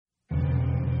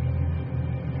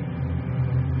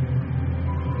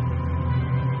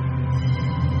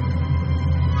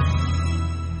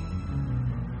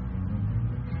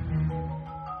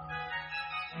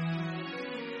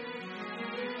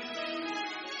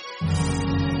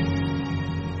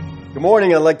Good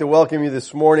morning. I'd like to welcome you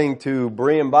this morning to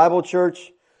Berean Bible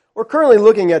Church. We're currently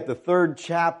looking at the third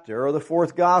chapter, or the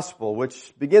fourth gospel,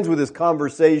 which begins with this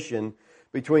conversation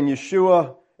between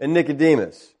Yeshua and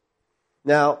Nicodemus.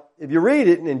 Now, if you read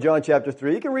it in John chapter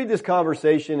 3, you can read this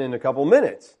conversation in a couple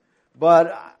minutes.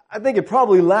 But I think it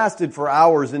probably lasted for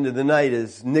hours into the night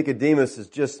as Nicodemus is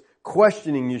just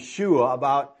questioning Yeshua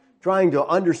about trying to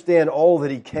understand all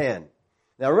that he can.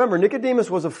 Now remember, Nicodemus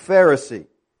was a Pharisee.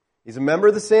 He's a member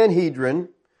of the Sanhedrin,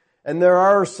 and there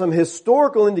are some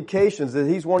historical indications that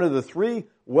he's one of the three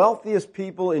wealthiest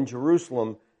people in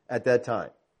Jerusalem at that time,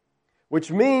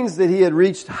 which means that he had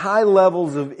reached high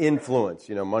levels of influence.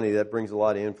 You know, money, that brings a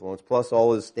lot of influence, plus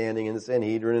all his standing in the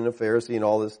Sanhedrin and a Pharisee and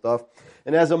all this stuff.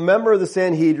 And as a member of the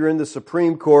Sanhedrin, the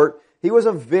Supreme Court, he was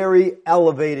a very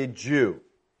elevated Jew.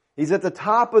 He's at the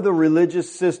top of the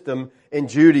religious system in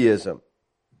Judaism.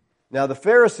 Now, the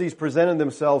Pharisees presented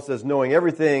themselves as knowing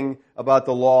everything about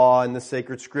the law and the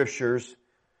sacred scriptures.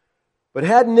 But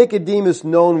had Nicodemus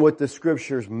known what the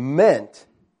scriptures meant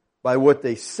by what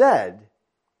they said,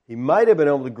 he might have been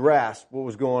able to grasp what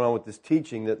was going on with this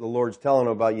teaching that the Lord's telling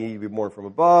him about. You need to be born from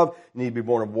above, you need to be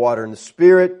born of water and the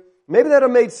Spirit. Maybe that would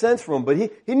have made sense for him, but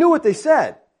he knew what they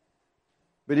said,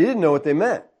 but he didn't know what they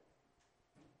meant.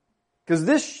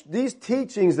 Because these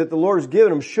teachings that the Lord has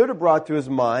given him should have brought to his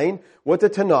mind what the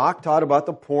Tanakh taught about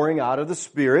the pouring out of the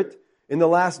Spirit in the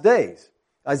last days.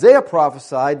 Isaiah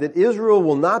prophesied that Israel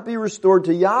will not be restored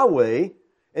to Yahweh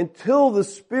until the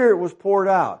Spirit was poured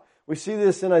out. We see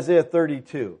this in Isaiah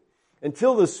 32.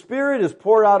 Until the Spirit is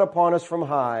poured out upon us from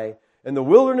high, and the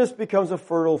wilderness becomes a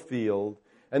fertile field,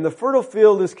 and the fertile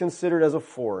field is considered as a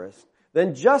forest,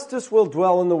 then justice will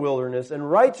dwell in the wilderness,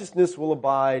 and righteousness will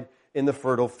abide in the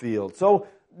fertile field. So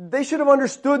they should have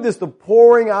understood this, the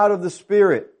pouring out of the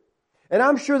Spirit. And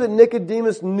I'm sure that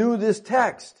Nicodemus knew this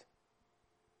text.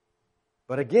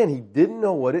 But again, he didn't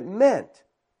know what it meant.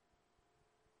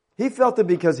 He felt that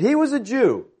because he was a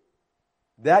Jew,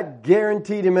 that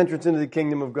guaranteed him entrance into the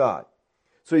kingdom of God.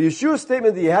 So Yeshua's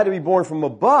statement that he had to be born from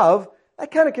above,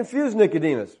 that kind of confused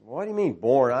Nicodemus. What do you mean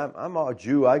born? I'm a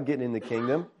Jew, I'm getting in the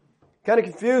kingdom. Kind of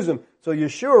confused him. So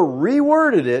Yeshua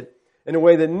reworded it in a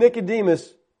way that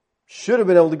Nicodemus should have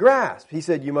been able to grasp. He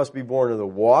said, you must be born of the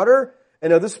water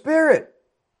and of the Spirit.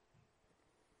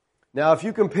 Now, if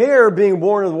you compare being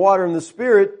born of the water and the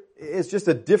Spirit, it's just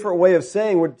a different way of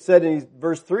saying what's said in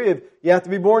verse 3 of you have to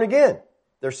be born again.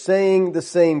 They're saying the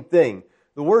same thing.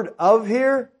 The word of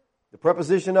here, the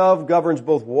preposition of, governs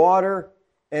both water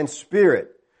and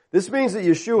Spirit. This means that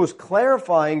Yeshua was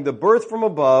clarifying the birth from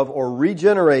above or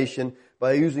regeneration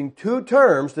by using two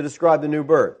terms to describe the new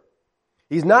birth.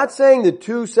 He's not saying that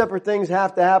two separate things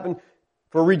have to happen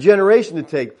for regeneration to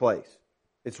take place.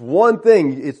 It's one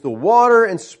thing. It's the water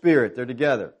and Spirit. They're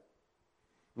together.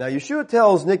 Now, Yeshua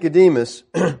tells Nicodemus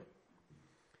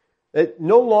that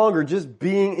no longer just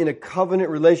being in a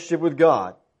covenant relationship with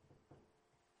God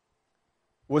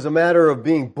was a matter of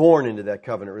being born into that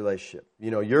covenant relationship.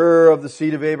 You know, you're of the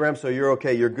seed of Abraham, so you're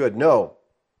okay, you're good. No.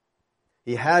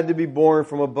 He had to be born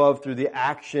from above through the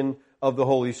action of the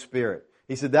Holy Spirit.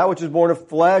 He said, that which is born of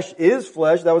flesh is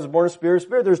flesh. That which is born of spirit is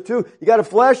spirit. There's two. You got a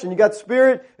flesh and you got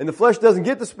spirit, and the flesh doesn't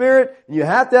get the Spirit, and you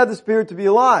have to have the Spirit to be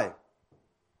alive.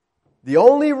 The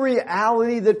only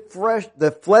reality that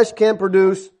flesh can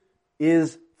produce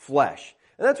is flesh.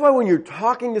 And that's why when you're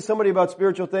talking to somebody about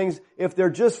spiritual things, if they're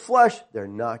just flesh, they're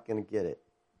not going to get it.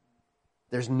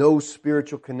 There's no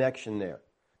spiritual connection there.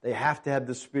 They have to have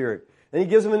the Spirit. And he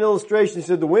gives them an illustration. He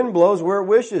said, the wind blows where it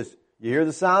wishes. You hear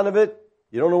the sound of it.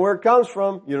 You don't know where it comes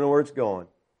from. You don't know where it's going.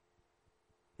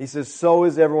 He says, so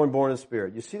is everyone born of the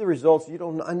Spirit. You see the results. You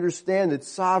don't understand. It's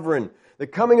sovereign. The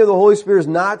coming of the Holy Spirit is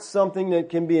not something that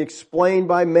can be explained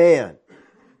by man.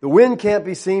 The wind can't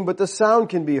be seen, but the sound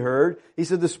can be heard. He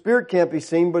said the Spirit can't be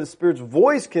seen, but the Spirit's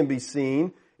voice can be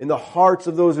seen in the hearts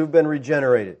of those who've been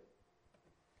regenerated.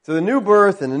 So the new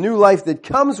birth and the new life that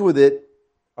comes with it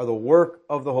are the work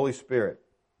of the Holy Spirit.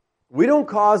 We don't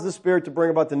cause the Spirit to bring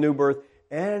about the new birth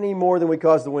any more than we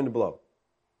cause the wind to blow.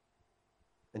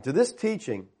 And to this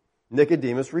teaching,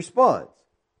 Nicodemus responds.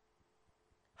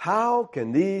 How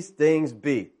can these things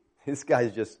be? This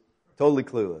guy's just totally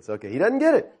clueless. Okay, he doesn't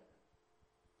get it.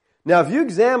 Now, if you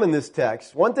examine this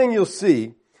text, one thing you'll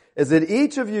see is that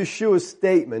each of Yeshua's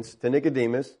statements to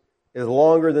Nicodemus is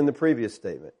longer than the previous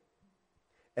statement.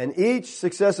 And each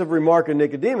successive remark of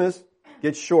Nicodemus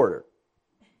gets shorter.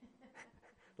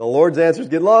 The Lord's answers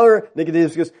get longer.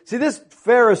 Nicodemus goes, see, this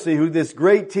Pharisee who this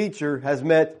great teacher has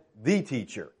met the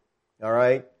teacher. All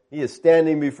right? He is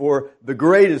standing before the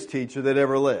greatest teacher that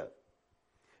ever lived.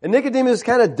 And Nicodemus is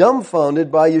kind of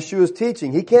dumbfounded by Yeshua's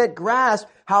teaching. He can't grasp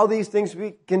how these things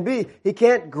can be. He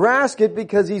can't grasp it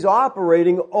because he's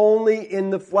operating only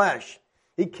in the flesh.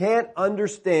 He can't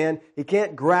understand, he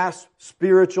can't grasp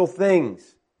spiritual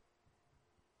things.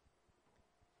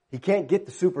 He can't get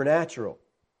the supernatural.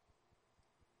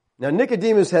 Now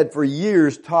Nicodemus had for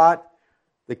years taught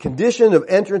the condition of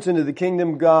entrance into the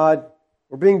kingdom of God,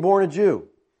 or being born a Jew,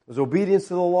 was obedience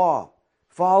to the law,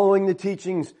 following the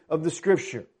teachings of the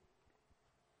Scripture.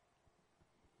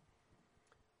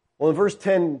 Well, in verse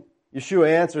 10, Yeshua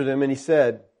answered him and he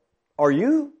said, "Are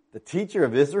you the teacher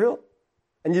of Israel?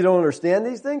 And you don't understand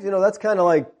these things?" That's kind of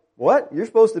like, what? You're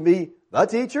supposed to be the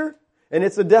teacher? And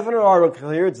it's a definite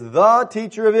article here. It's the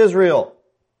teacher of Israel.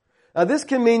 Now, this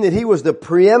can mean that he was the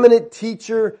preeminent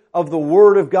teacher of the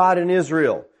Word of God in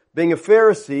Israel. Being a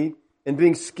Pharisee and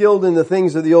being skilled in the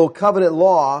things of the Old Covenant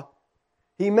law,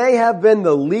 he may have been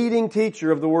the leading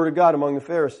teacher of the Word of God among the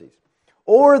Pharisees.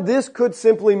 Or this could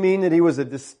simply mean that he was a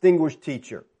distinguished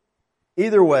teacher.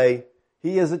 Either way,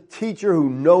 he is a teacher who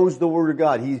knows the Word of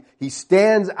God. He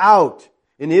stands out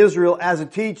in Israel as a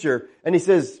teacher, and he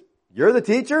says, "You're the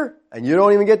teacher, and you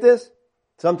don't even get this?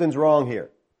 Something's wrong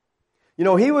here."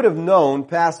 He would have known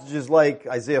passages like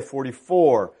Isaiah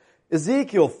 44,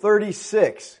 Ezekiel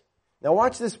 36. Now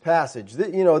watch this passage.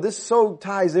 This so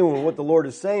ties in with what the Lord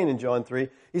is saying in John 3.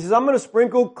 He says, "I'm going to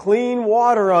sprinkle clean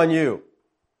water on you,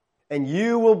 and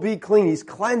you will be clean." He's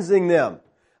cleansing them.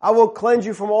 "I will cleanse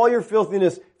you from all your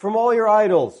filthiness, from all your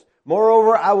idols.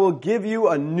 Moreover, I will give you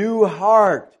a new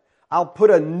heart. I'll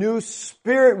put a new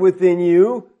spirit within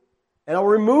you, and I'll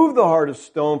remove the heart of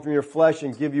stone from your flesh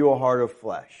and give you a heart of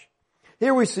flesh."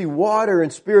 Here we see water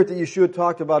and spirit that Yeshua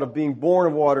talked about, of being born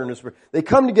of water and the spirit. They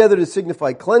come together to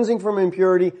signify cleansing from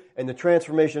impurity and the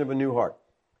transformation of a new heart.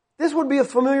 This would be a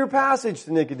familiar passage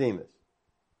to Nicodemus.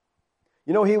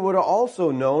 He would have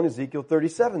also known Ezekiel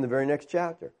 37, the very next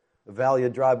chapter, the valley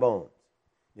of dry bones.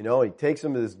 He takes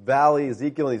him to this valley,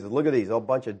 Ezekiel, and he says, "Look at these, a whole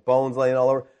bunch of bones laying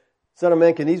all over. Son of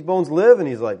man, can these bones live?" And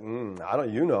he's like, I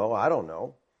don't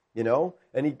know.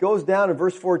 And he goes down in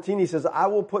verse 14, he says, "I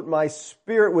will put my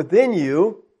spirit within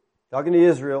you," talking to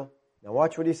Israel. Now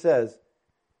watch what he says,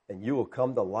 "and you will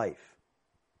come to life."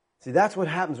 See, that's what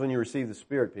happens when you receive the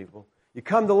Spirit, people. You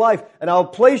come to life, and I'll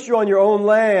place you on your own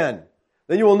land.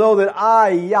 Then you will know that I,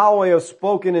 Yahweh, have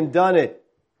spoken and done it,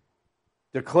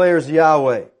 declares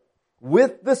Yahweh.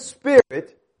 With the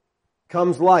Spirit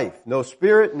comes life. No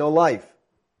Spirit, no life.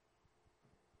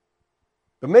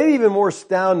 But maybe even more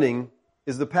astounding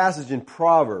is the passage in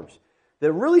Proverbs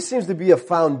that really seems to be a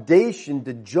foundation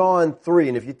to John 3.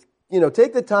 And if you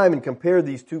take the time and compare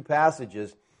these two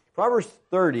passages, Proverbs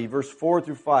 30, verse 4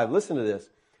 through 5, listen to this.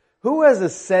 "Who has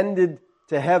ascended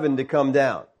to heaven to come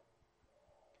down?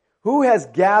 Who has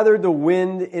gathered the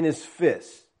wind in his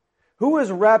fist? Who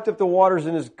has wrapped up the waters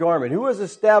in his garment? Who has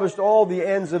established all the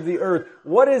ends of the earth?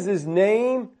 What is his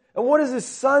name? And what is his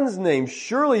son's name?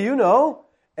 Surely you know.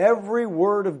 Every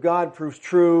word of God proves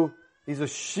true. He's a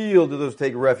shield to those who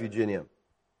take refuge in him."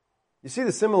 You see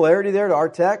the similarity there to our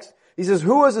text? He says,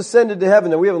 "Who has ascended to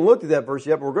heaven?" Now we haven't looked at that verse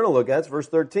yet, but we're going to look at it. It's verse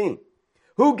 13.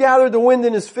 "Who gathered the wind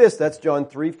in his fist?" That's John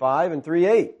 3:5 and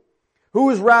 3:8. "Who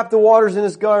has wrapped the waters in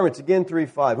his garments?" Again,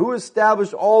 3:5. "Who has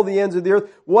established all the ends of the earth?"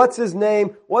 What's his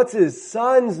name? What's his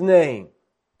son's name?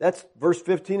 That's verse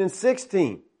 15 and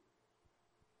 16.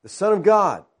 The Son of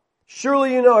God.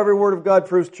 "Surely you know every word of God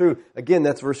proves true." Again,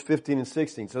 that's verse 15 and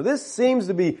 16. So this seems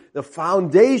to be the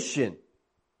foundation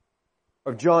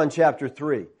of John chapter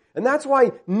 3. And that's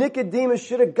why Nicodemus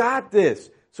should have got this.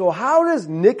 So how does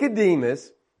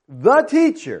Nicodemus, the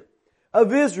teacher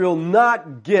of Israel,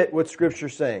 not get what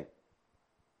Scripture's saying?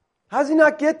 How does he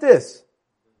not get this?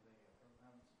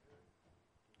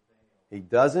 He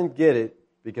doesn't get it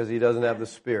because he doesn't have the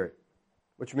Spirit,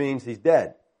 which means he's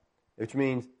dead, which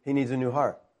means he needs a new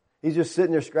heart. He's just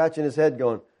sitting there scratching his head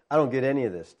going, "I don't get any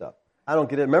of this stuff. I don't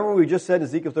get it." Remember what we just said in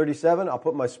Ezekiel 37? "I'll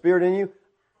put my Spirit in you."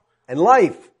 And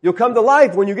life. You'll come to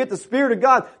life when you get the Spirit of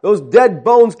God. Those dead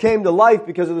bones came to life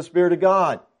because of the Spirit of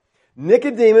God.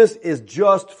 Nicodemus is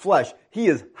just flesh. He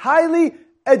is highly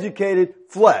educated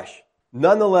flesh.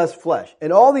 Nonetheless flesh.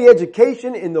 And all the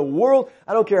education in the world,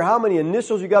 I don't care how many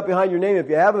initials you got behind your name, if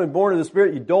you haven't been born of the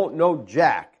Spirit, you don't know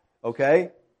jack.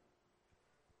 Okay?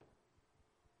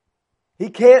 He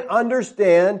can't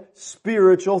understand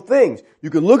spiritual things.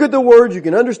 You can look at the words, you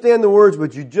can understand the words,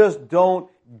 but you just don't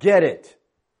get it.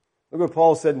 Look what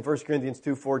Paul said in 1 Corinthians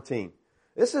 2:14.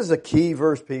 This is a key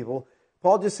verse, people.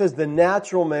 Paul just says the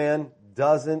natural man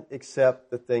doesn't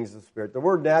accept the things of the Spirit. The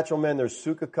word natural man, there's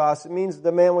sukakos. It means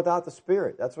the man without the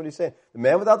Spirit. That's what he's saying. The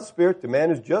man without the Spirit, the man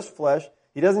who's just flesh,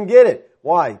 He doesn't get it.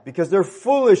 Why? Because they're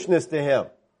foolishness to him.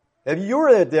 You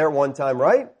were there at one time,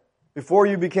 right? Before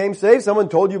you became saved, someone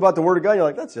told you about the Word of God, and you're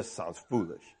like, that just sounds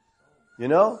foolish. You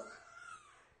know?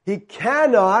 He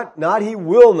cannot, not he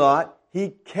will not, he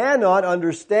cannot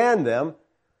understand them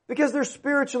because they're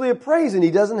spiritually appraised and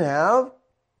he doesn't have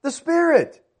the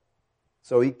Spirit.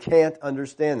 So he can't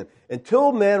understand them.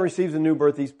 Until man receives a new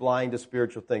birth, he's blind to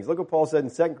spiritual things. Look what Paul said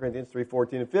in 2 Corinthians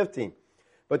 3:14 and 15.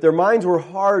 But their minds were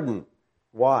hardened.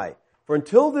 Why? For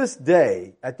until this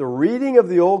day, at the reading of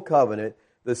the Old Covenant,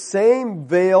 the same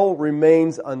veil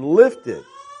remains unlifted.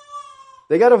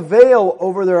 They got a veil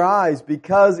over their eyes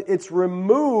because it's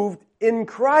removed in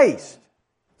Christ.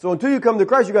 So until you come to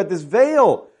Christ, you got this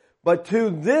veil. But to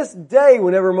this day,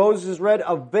 whenever Moses is read,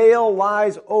 a veil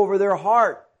lies over their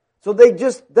heart. So they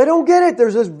don't get it.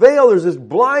 There's this veil, there's this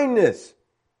blindness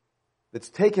that's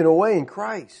taken away in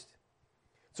Christ.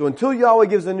 So until Yahweh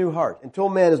gives a new heart, until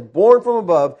man is born from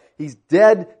above, he's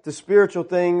dead to spiritual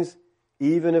things,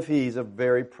 even if he's a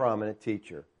very prominent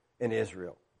teacher in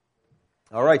Israel.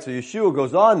 All right, so Yeshua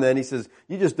goes on then. He says,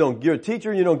 you're a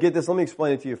teacher, you don't get this. Let me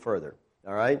explain it to you further.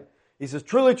 All right? He says,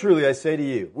 truly, truly, I say to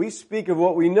you, we speak of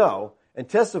what we know and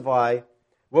testify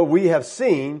what we have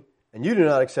seen, and you do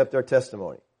not accept our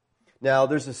testimony. Now,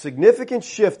 there's a significant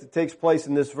shift that takes place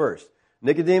in this verse.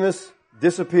 Nicodemus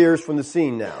disappears from the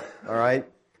scene now. All right?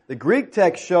 The Greek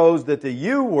text shows that the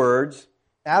you words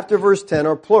after verse 10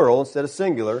 are plural instead of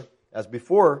singular, as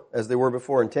they were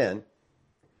before in 10.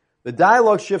 The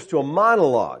dialogue shifts to a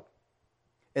monologue.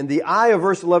 And the I of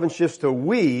verse 11 shifts to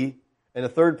we and a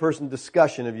third-person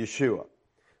discussion of Yeshua.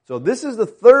 So this is the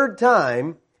third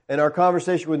time in our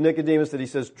conversation with Nicodemus that he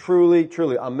says, truly,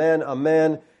 truly, amen,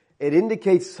 amen. It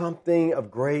indicates something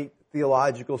of great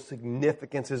theological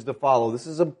significance is to follow. This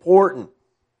is important.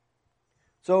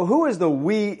 So who is the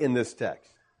we in this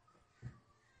text?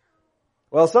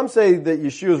 Well, some say that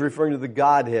Yeshua is referring to the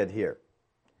Godhead here.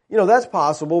 You know, that's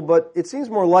possible, but it seems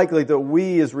more likely that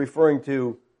we is referring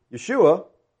to Yeshua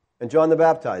and John the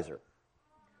Baptizer,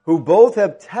 who both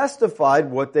have testified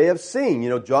what they have seen. You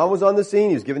know, John was on the scene.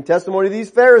 He was giving testimony to these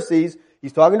Pharisees.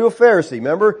 He's talking to a Pharisee.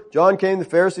 Remember, John came, the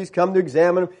Pharisees come to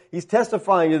examine him. He's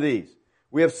testifying to these.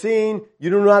 We have seen, you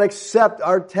do not accept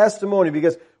our testimony,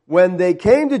 because when they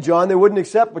came to John, they wouldn't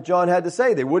accept what John had to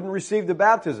say. They wouldn't receive the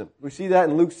baptism. We see that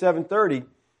in Luke 7:30.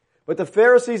 But the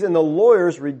Pharisees and the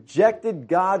lawyers rejected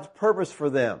God's purpose for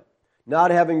them,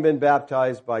 not having been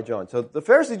baptized by John. So the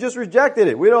Pharisees just rejected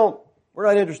it. We're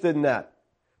not interested in that.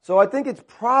 So I think it's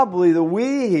probably, the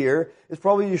we here is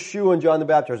probably Yeshua and John the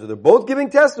Baptizer. They're both giving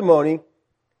testimony,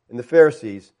 and the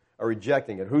Pharisees are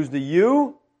rejecting it. Who's the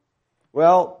you?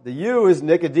 Well, the you is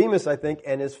Nicodemus, I think,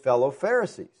 and his fellow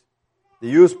Pharisees. The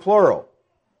you is plural.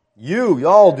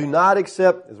 Y'all do not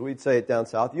accept, as we'd say it down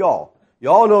south, y'all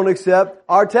don't accept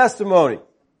our testimony.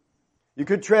 You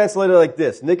could translate it like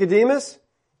this. Nicodemus,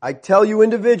 I tell you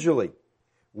individually,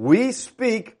 we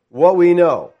speak what we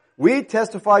know. We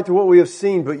testify to what we have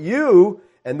seen, but you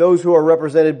and those who are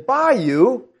represented by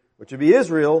you, which would be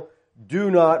Israel, do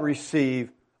not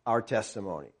receive our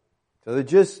testimony. So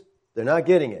they're not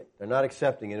getting it. They're not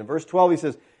accepting it. In verse 12 he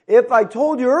says, if I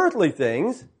told you earthly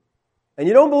things and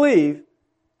you don't believe,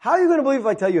 how are you going to believe if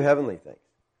I tell you heavenly things?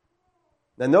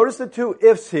 Now notice the two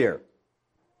ifs here.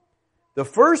 The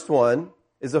first one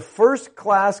is a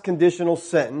first-class conditional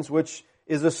sentence, which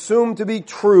is assumed to be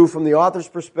true from the author's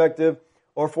perspective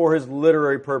or for his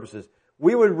literary purposes.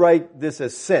 We would write this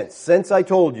as since. Since I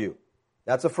told you.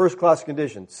 That's a first-class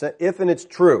condition. If and it's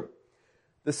true.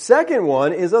 The second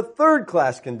one is a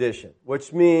third-class condition,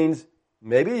 which means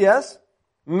maybe yes,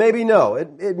 maybe no.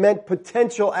 It meant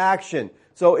potential action.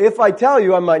 So if I tell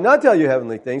you, I might not tell you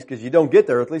heavenly things because you don't get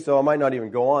the earthly, so I might not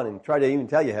even go on and try to even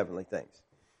tell you heavenly things.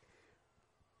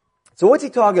 So what's he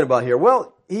talking about here?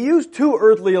 Well, he used two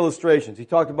earthly illustrations. He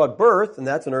talked about birth, and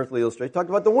that's an earthly illustration. He talked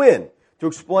about the wind to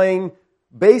explain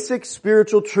basic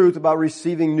spiritual truth about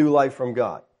receiving new life from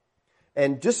God.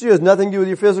 And just as it has nothing to do with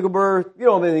your physical birth, you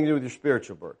don't have anything to do with your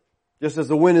spiritual birth. Just as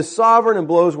the wind is sovereign and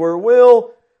blows where it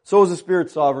will, so is the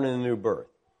Spirit sovereign in a new birth.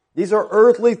 These are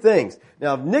earthly things.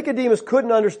 Now, if Nicodemus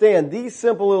couldn't understand these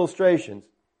simple illustrations,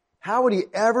 how would he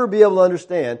ever be able to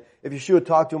understand if Yeshua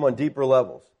talked to him on deeper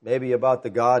levels? Maybe about the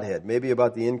Godhead, maybe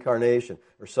about the incarnation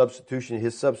or substitution,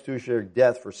 his substitutionary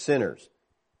death for sinners.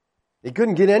 He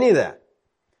couldn't get any of that.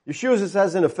 Yeshua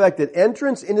has in effect that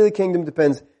entrance into the kingdom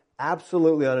depends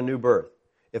absolutely on a new birth.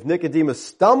 If Nicodemus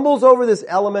stumbles over this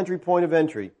elementary point of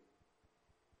entry,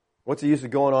 what's the use of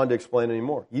going on to explain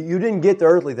anymore? You didn't get the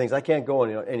earthly things. I can't go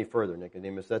any further,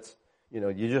 Nicodemus. That's,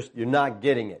 you're not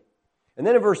getting it. And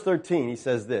then in verse 13, he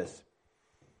says this,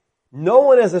 no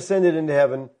one has ascended into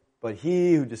heaven but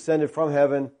he who descended from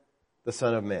heaven, the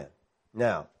Son of Man.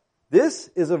 Now, this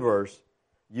is a verse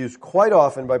used quite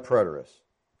often by preterists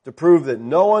to prove that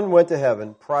no one went to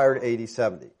heaven prior to AD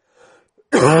 70.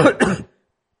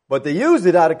 But they used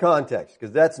it out of context,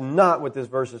 because that's not what this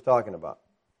verse is talking about.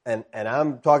 And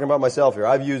I'm talking about myself here.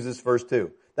 I've used this verse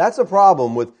too. That's a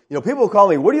problem with, people call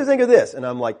me, what do you think of this? And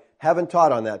I'm like, haven't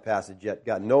taught on that passage yet,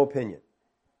 got no opinion.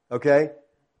 Okay?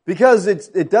 Because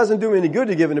it doesn't do me any good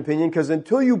to give an opinion, because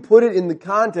until you put it in the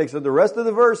context of the rest of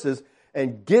the verses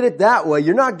and get it that way,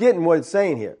 you're not getting what it's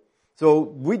saying here. So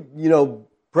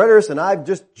preterists and I've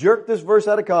just jerked this verse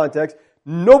out of context.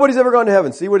 Nobody's ever gone to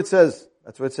heaven. See what it says?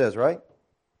 That's what it says, right?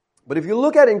 But if you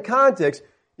look at it in context,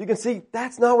 you can see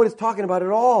that's not what it's talking about at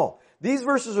all. These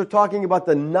verses are talking about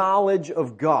the knowledge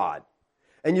of God.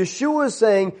 And Yeshua is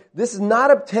saying this is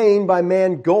not obtained by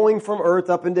man going from earth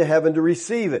up into heaven to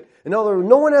receive it. In other words,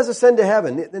 no one has ascended to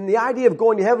heaven. And the idea of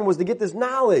going to heaven was to get this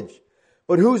knowledge.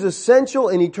 But whose essential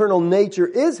and eternal nature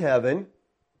is heaven,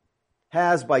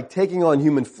 has, by taking on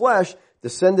human flesh,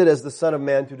 descended as the Son of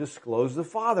Man to disclose the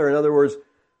Father. In other words,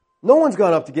 no one's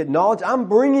gone up to get knowledge. I'm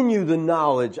bringing you the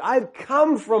knowledge. I've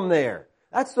come from there.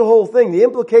 That's the whole thing. The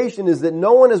implication is that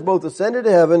no one has both ascended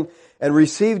to heaven and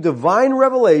received divine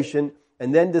revelation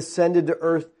and then descended to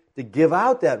earth to give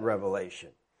out that revelation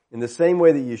in the same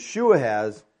way that Yeshua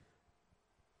has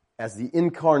as the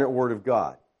incarnate Word of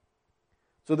God.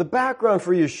 So the background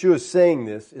for Yeshua saying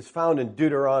this is found in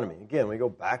Deuteronomy. Again, we go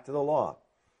back to the law.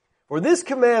 For this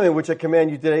commandment which I command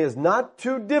you today is not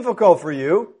too difficult for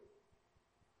you.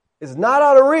 It's not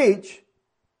out of reach.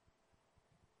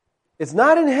 It's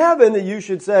not in heaven that you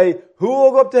should say, who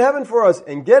will go up to heaven for us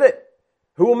and get it?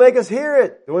 Who will make us hear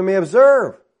it that we may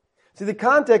observe? See, the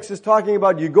context is talking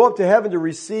about you go up to heaven to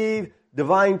receive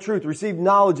divine truth, receive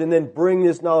knowledge, and then bring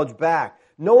this knowledge back.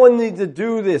 No one needs to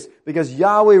do this because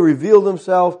Yahweh revealed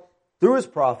Himself through His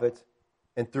prophets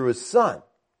and through His Son.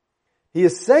 He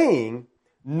is saying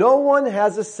no one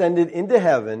has ascended into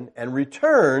heaven and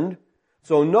returned,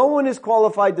 so no one is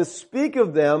qualified to speak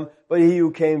of them but He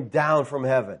who came down from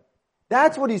heaven.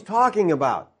 That's what He's talking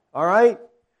about. All right?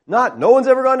 Not, no one's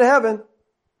ever gone to heaven.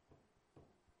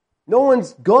 No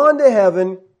one's gone to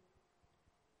heaven.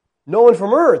 No one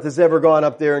from earth has ever gone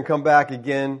up there and come back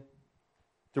again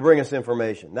to bring us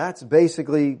information. That's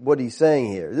basically what He's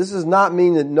saying here. This does not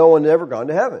mean that no one has ever gone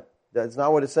to heaven. That's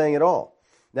not what it's saying at all.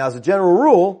 Now, as a general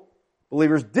rule,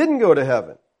 believers didn't go to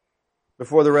heaven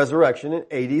before the resurrection in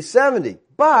AD 70.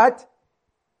 But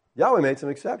Yahweh made some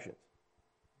exceptions.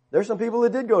 There's some people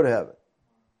that did go to heaven.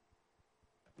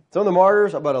 Some of the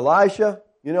martyrs, about Elisha,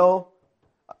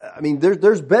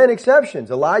 there's been exceptions.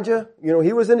 Elijah,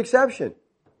 he was an exception.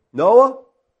 Noah,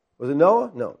 was it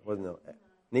Noah? No, it wasn't Noah.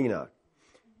 Enoch.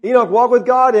 Enoch walked with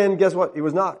God, and guess what? He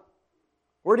was not.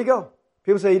 Where'd he go?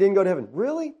 People say he didn't go to heaven.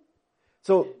 Really?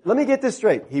 So let me get this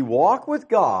straight. He walked with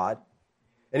God,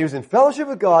 and he was in fellowship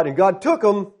with God, and God took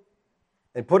him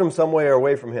and put him somewhere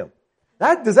away from Him.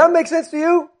 Does that make sense to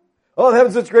you? Oh, I'm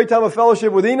having such a great time of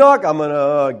fellowship with Enoch, I'm going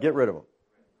to get rid of him.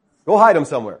 Go hide him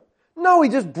somewhere. No, He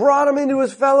just brought him into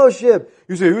His fellowship.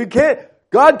 You say,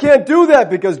 God can't do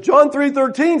that because John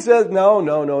 3:13 says,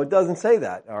 no, it doesn't say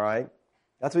that, all right?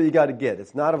 That's what you got to get.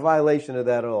 It's not a violation of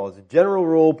that at all. As a general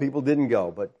rule, people didn't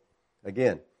go. But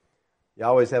again,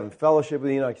 Yahweh's having fellowship with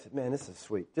Enoch. He said, man, this is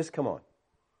sweet. Just come on.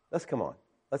 Let's come on.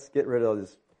 Let's get rid of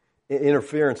this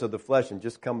interference of the flesh and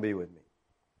just come be with me.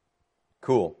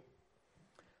 Cool.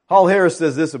 Hall Harris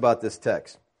says this about this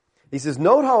text. He says,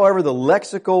 note, however, the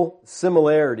lexical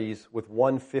similarities with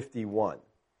 151.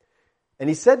 And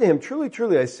he said to him, truly,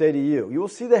 truly, I say to you, you will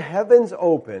see the heavens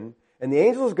open and the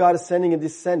angels of God ascending and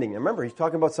descending. And remember, he's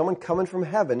talking about someone coming from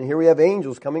heaven. And here we have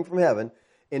angels coming from heaven.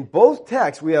 In both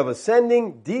texts, we have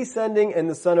ascending, descending, and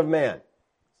the Son of Man.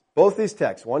 Both these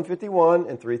texts, 151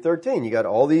 and 313. You got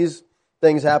all these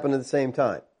things happen at the same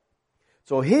time.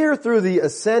 So here, through the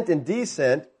ascent and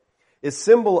descent,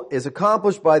 is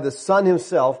accomplished by the Son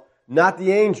Himself, not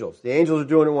the angels. The angels are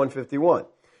doing it 151.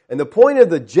 And the point of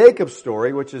the Jacob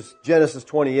story, which is Genesis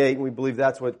 28, and we believe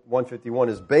that's what 151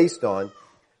 is based on,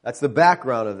 that's the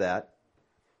background of that.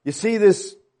 You see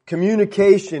this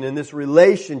communication and this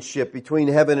relationship between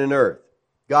heaven and earth,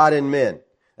 God and men.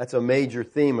 That's a major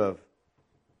theme of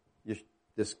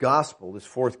this gospel, this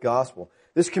fourth gospel.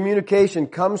 This communication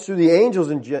comes through the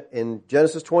angels in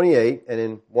Genesis 28 and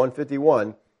in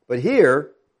 151. But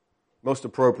here, most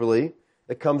appropriately,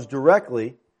 it comes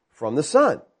directly from the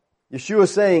Son. Yeshua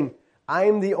is saying, I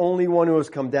am the only one who has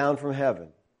come down from heaven.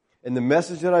 And the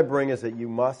message that I bring is that you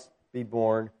must be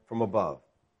born from above.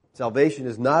 Salvation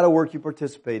is not a work you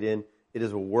participate in. It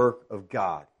is a work of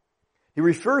God. He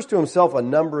refers to himself a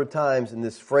number of times in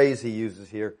this phrase he uses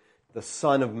here, the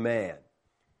Son of Man.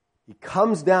 He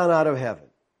comes down out of heaven.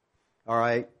 All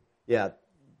right? Yeah.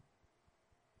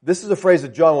 This is a phrase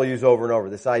that John will use over and over,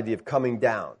 this idea of coming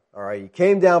down. All right? He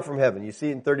came down from heaven. You see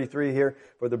it in 33 here.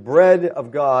 For the bread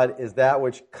of God is that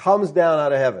which comes down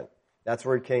out of heaven. That's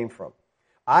where it came from.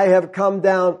 I have come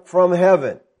down from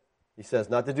heaven. He says,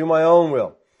 not to do my own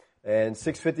will. And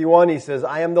 651, he says,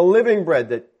 I am the living bread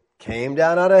that came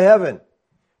down out of heaven.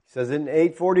 He says in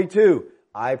 842,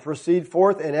 I proceed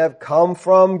forth and have come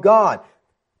from God.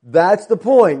 That's the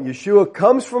point. Yeshua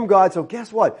comes from God, so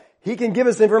guess what? He can give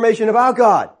us information about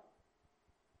God.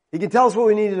 He can tell us what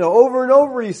we need to know. Over and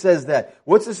over he says that.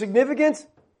 What's the significance?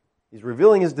 He's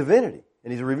revealing His divinity.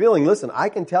 And He's revealing, listen, I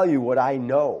can tell you what I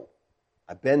know.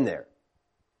 I've been there.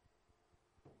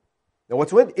 Now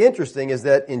what's interesting is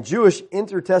that in Jewish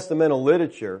intertestamental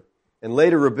literature and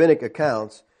later rabbinic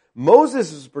accounts,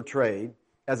 Moses is portrayed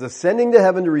as ascending to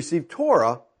heaven to receive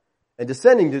Torah and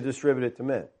descending to distribute it to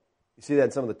men. You see that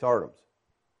in some of the Targums.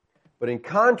 But in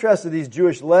contrast to these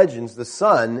Jewish legends, the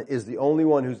Son is the only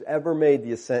one who's ever made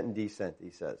the ascent and descent, he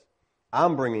says.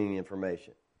 I'm bringing the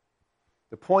information.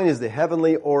 The point is the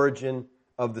heavenly origin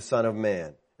of the Son of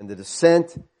Man. And the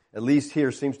descent, at least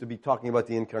here, seems to be talking about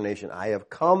the incarnation. I have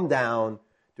come down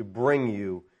to bring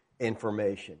you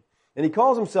information. And he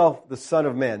calls himself the Son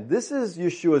of Man. This is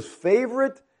Yeshua's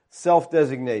favorite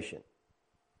self-designation.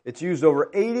 It's used over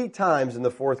 80 times in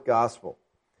the fourth gospel.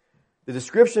 The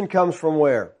description comes from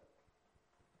where?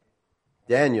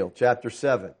 Daniel chapter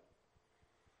 7.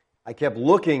 I kept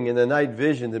looking in the night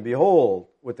vision, and behold,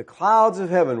 with the clouds of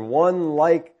heaven, one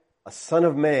like a son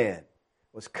of man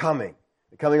was coming.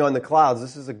 Coming on the clouds.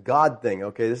 This is a God thing,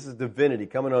 okay? This is divinity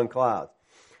coming on clouds.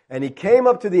 And he came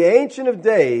up to the Ancient of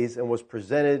Days and was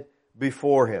presented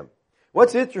before him.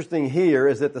 What's interesting here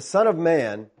is that the Son of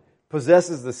Man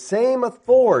possesses the same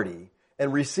authority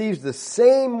and receives the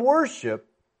same worship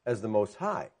as the Most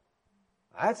High.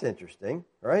 That's interesting,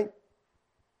 right?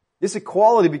 This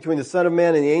equality between the Son of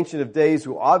Man and the Ancient of Days,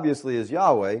 who obviously is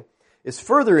Yahweh, is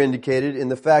further indicated in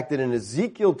the fact that in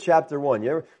Ezekiel chapter 1,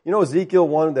 you know Ezekiel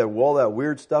 1, that all that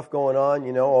weird stuff going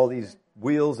on, all these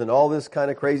wheels and all this kind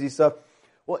of crazy stuff.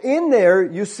 Well, in there,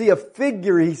 you see a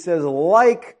figure, he says,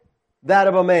 like that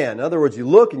of a man. In other words, you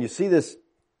look and you see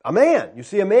a man. You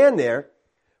see a man there,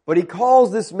 but he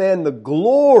calls this man the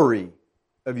glory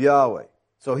of Yahweh.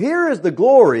 So here is the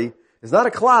glory. It's not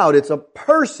a cloud, it's a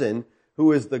person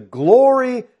who is the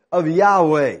glory of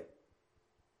Yahweh.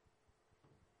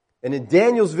 And in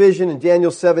Daniel's vision, in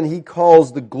Daniel 7, he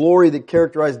calls the glory that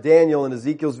characterized Daniel in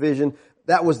Ezekiel's vision,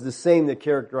 that was the same that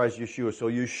characterized Yeshua. So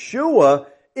Yeshua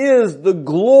is the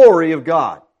glory of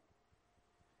God.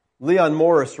 Leon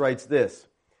Morris writes this: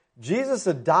 Jesus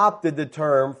adopted the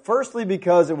term, firstly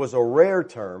because it was a rare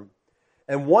term,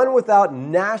 and one without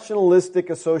nationalistic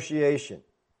association.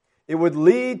 It would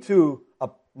lead to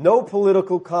no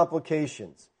political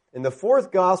complications. In the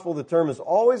fourth gospel, the term is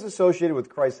always associated with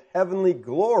Christ's heavenly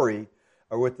glory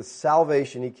or with the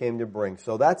salvation He came to bring.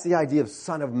 So that's the idea of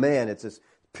Son of Man. It's this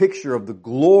picture of the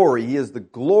glory. He is the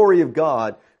glory of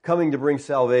God coming to bring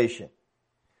salvation.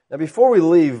 Now before we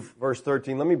leave verse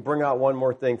 13, let me bring out one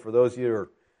more thing for those of you who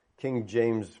are King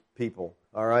James people.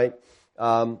 All right?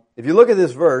 If you look at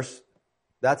this verse,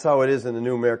 that's how it is in the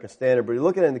New American Standard. But you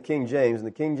look at it in the King James, and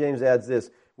the King James adds this,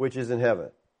 which is in heaven.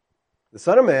 The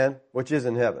Son of Man, which is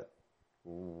in heaven.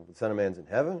 Ooh, the Son of Man's in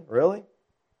heaven? Really?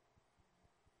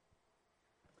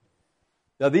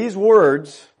 Now these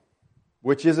words,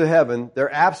 which is in heaven,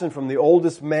 they're absent from the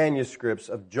oldest manuscripts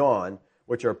of John,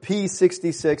 which are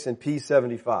P66 and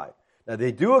P75. Now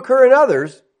they do occur in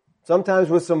others, sometimes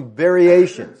with some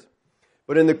variations.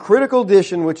 But in the critical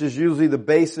edition, which is usually the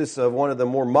basis of one of the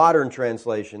more modern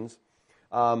translations,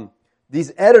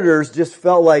 these editors just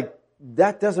felt like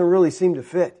that doesn't really seem to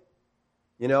fit.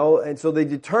 And so they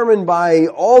determined by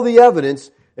all the evidence,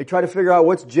 they try to figure out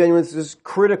what's genuine. This is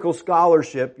critical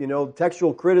scholarship,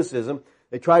 textual criticism.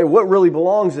 They try to what really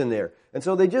belongs in there. And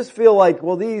so they just feel like,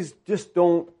 well, these just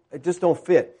don't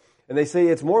fit. And they say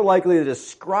it's more likely that a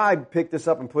scribe picked this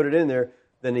up and put it in there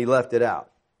than he left it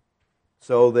out.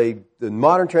 So the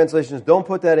modern translations don't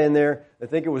put that in there. I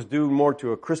think it was due more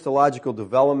to a Christological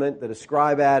development that a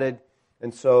scribe added.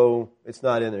 And so it's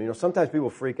not in there. Sometimes people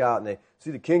freak out and they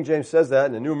see the King James says that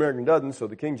and the New American doesn't, so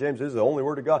the King James is the only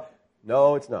word of God.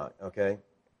 No, it's not, okay?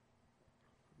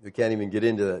 We can't even get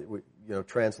into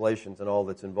translations and all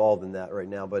that's involved in that right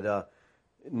now. But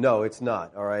no, it's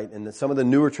not, all right? And some of the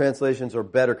newer translations are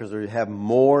better because they have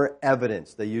more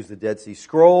evidence. They use the Dead Sea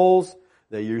Scrolls,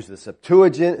 they use the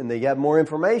Septuagint, and they get more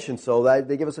information so that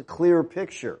they give us a clearer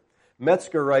picture.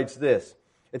 Metzger writes this: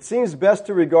 "It seems best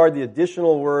to regard the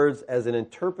additional words as an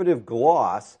interpretive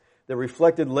gloss that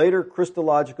reflected later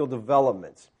Christological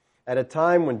developments, at a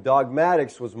time when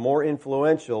dogmatics was more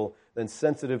influential than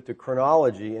sensitive to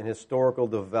chronology and historical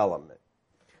development."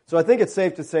 So I think it's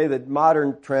safe to say that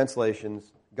modern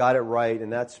translations got it right,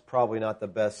 and that's probably not the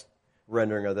best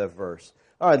rendering of that verse.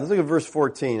 All right, let's look at verse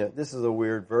 14. This is a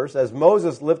weird verse. "As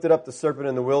Moses lifted up the serpent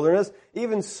in the wilderness,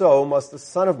 even so must the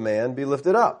Son of Man be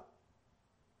lifted up."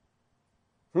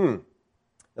 Now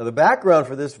the background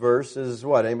for this verse is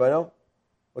what? Anybody know?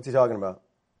 What's he talking about?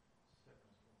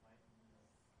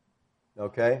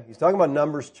 Okay, he's talking about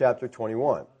Numbers chapter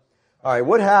 21. All right,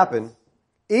 what happened?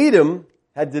 Edom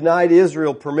had denied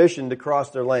Israel permission to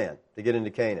cross their land, to get into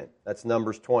Canaan. That's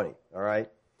Numbers 20, all right?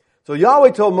 So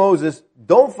Yahweh told Moses,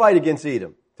 don't fight against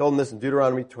Edom. Told him this in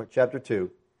Deuteronomy chapter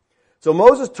 2. So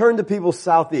Moses turned the people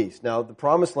southeast. Now, the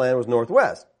promised land was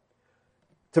northwest,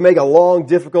 to make a long,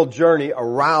 difficult journey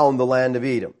around the land of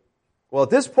Edom. Well, at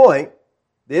this point,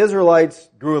 the Israelites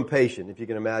grew impatient, if you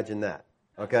can imagine that,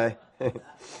 okay?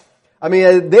 I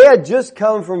mean, they had just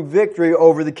come from victory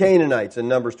over the Canaanites in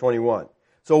Numbers 21.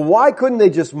 So why couldn't they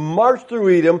just march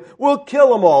through Edom? We'll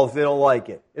kill them all if they don't like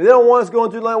it. If they don't want us going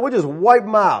through the land, we'll just wipe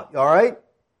them out, all right?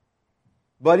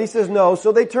 But he says no,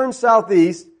 so they turn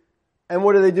southeast, and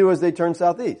what do as they turn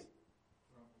southeast?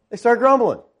 They start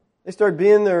grumbling. They start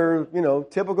being their,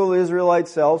 typical Israelite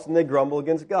selves, and they grumble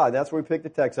against God. That's where we pick the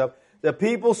text up. The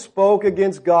people spoke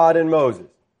against God and Moses.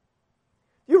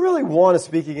 Do you really want to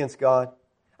speak against God?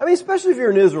 I mean, especially if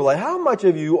you're an Israelite, how much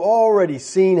have you already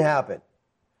seen happen?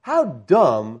 How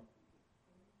dumb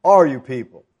are you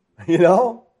people?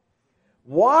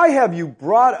 Why have you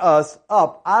brought us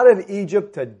up out of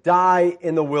Egypt to die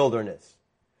in the wilderness?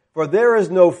 For there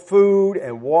is no food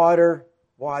and water.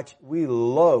 Watch, we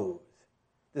loathe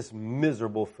this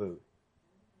miserable food.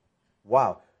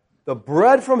 Wow. The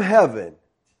bread from heaven.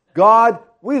 God,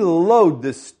 we loathe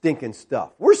this stinking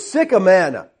stuff. We're sick of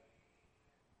manna.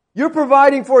 You're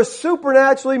providing for us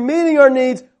supernaturally, meeting our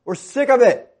needs. We're sick of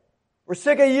it. We're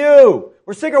sick of you.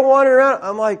 We're sick of wandering around.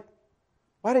 I'm like,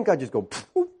 why didn't God just go,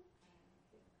 poof,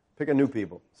 pick a new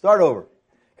people? Start over.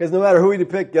 Because no matter who you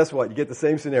pick, guess what? You get the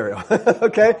same scenario.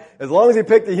 Okay? As long as you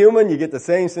pick the human, you get the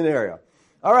same scenario.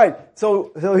 All right.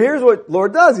 So here's what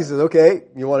Lord does. He says, okay,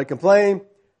 you want to complain?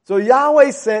 So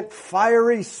Yahweh sent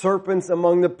fiery serpents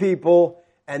among the people,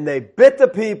 and they bit the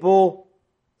people,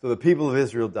 so the people of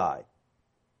Israel died.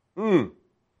 All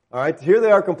right. Here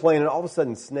they are complaining. All of a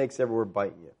sudden, snakes everywhere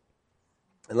biting you.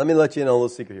 And let me let you in on a little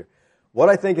secret here. What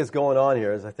I think is going on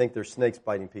here is I think there's snakes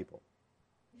biting people.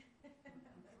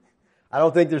 I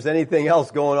don't think there's anything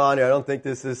else going on here. I don't think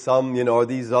this is some, or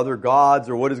these other gods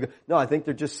or what is going on. No, I think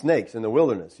they're just snakes in the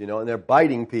wilderness, and they're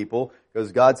biting people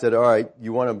because God said, all right,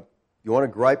 you want to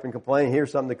gripe and complain?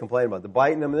 Here's something to complain about. They're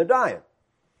biting them and they're dying.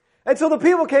 And so the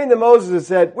people came to Moses and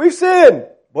said, we've sinned.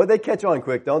 Boy, they catch on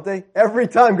quick, don't they? Every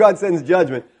time God sends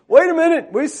judgment. Wait a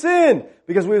minute, we sinned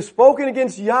because we have spoken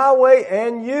against Yahweh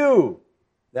and you.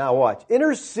 Now watch.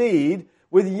 Intercede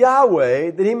with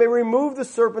Yahweh that he may remove the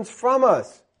serpents from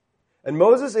us. And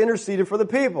Moses interceded for the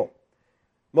people.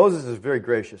 Moses is a very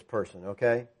gracious person,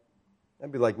 okay?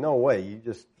 I'd be like, no way. You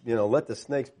just, let the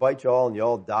snakes bite you all and you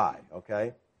all die,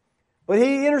 okay? But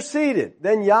he interceded.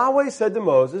 Then Yahweh said to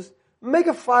Moses, make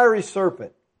a fiery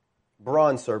serpent,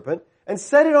 bronze serpent, and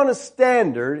set it on a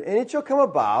standard, and it shall come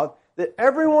about that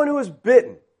everyone who is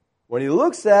bitten, when he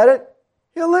looks at it,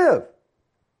 he'll live.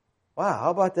 Wow,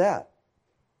 how about that?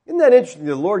 Isn't that interesting?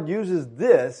 The Lord uses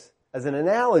this as an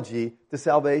analogy to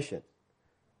salvation.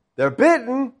 They're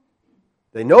bitten.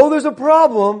 They know there's a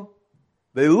problem.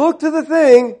 They look to the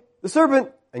thing, the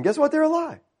serpent, and guess what? They're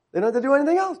alive. They don't have to do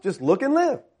anything else. Just look and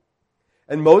live.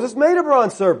 And Moses made a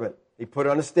bronze serpent. He put it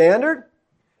on a standard.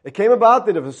 It came about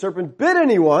that if a serpent bit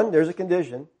anyone, there's a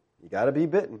condition. You got to be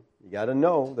bitten. You got to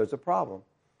know there's a problem.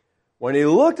 When he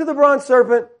looked at the bronze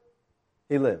serpent,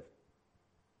 he lived.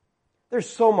 There's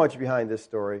so much behind this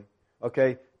story.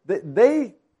 Okay,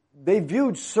 they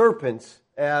viewed serpents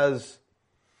as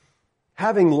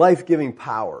having life-giving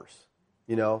powers.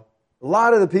 A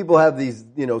lot of the people have these,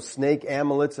 snake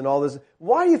amulets and all this.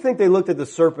 Why do you think they looked at the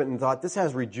serpent and thought this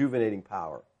has rejuvenating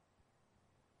power?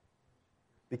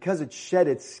 Because it shed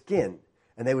its skin,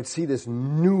 and they would see this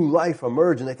new life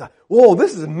emerge, and they thought, whoa,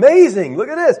 this is amazing, look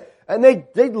at this. And they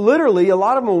literally, a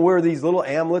lot of them will wear these little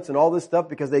amulets and all this stuff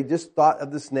because they just thought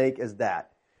of the snake as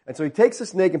that. And so he takes the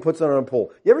snake and puts it on a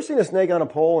pole. You ever seen a snake on a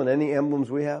pole in any emblems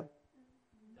we have?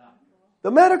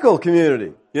 The medical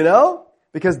community,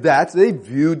 because they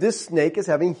viewed this snake as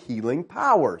having healing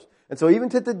powers. And so even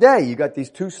to today, you got these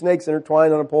two snakes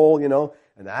intertwined on a pole,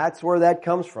 And that's where that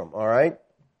comes from, all right?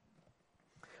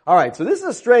 All right, so this is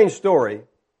a strange story.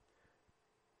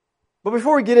 But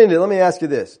before we get into it, let me ask you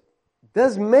this.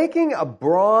 Does making a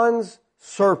bronze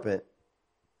serpent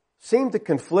seem to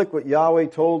conflict what Yahweh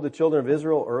told the children of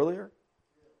Israel earlier?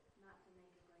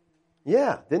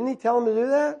 Yeah, didn't he tell them to do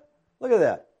that? Look at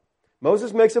that.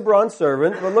 Moses makes a bronze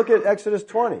serpent, but look at Exodus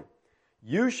 20.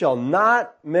 You shall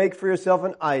not make for yourself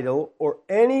an idol or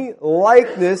any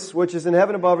likeness which is in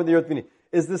heaven above or the earth beneath.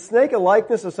 Is the snake a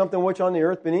likeness of something which on the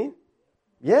earth beneath?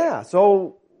 Yeah,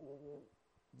 so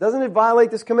doesn't it violate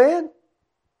this command?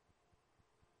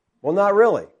 Well, not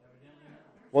really.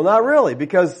 Well, not really,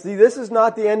 because see, this is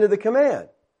not the end of the command.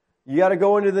 You got to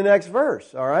go into the next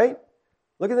verse, all right?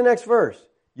 Look at the next verse.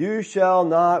 You shall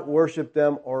not worship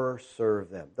them or serve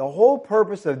them. The whole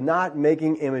purpose of not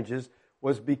making images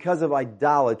was because of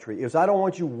idolatry. It was, I don't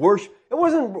want you worship. It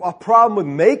wasn't a problem with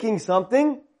making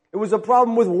something. It was a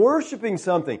problem with worshiping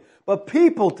something. But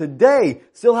people today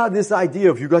still have this idea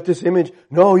of, you got this image,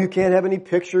 no, you can't have any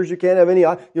pictures, you can't have any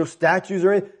statues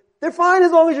or anything. They're fine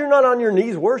as long as you're not on your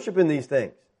knees worshiping these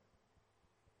things.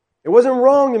 It wasn't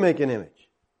wrong to make an image.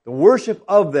 The worship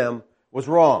of them was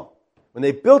wrong. When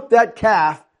they built that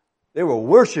calf, they were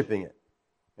worshiping it.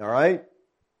 All right?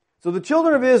 So the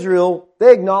children of Israel,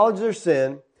 they acknowledge their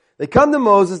sin. They come to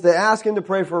Moses. They ask him to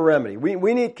pray for a remedy.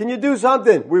 We need, can you do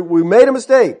something? We made a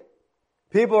mistake.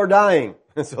 People are dying.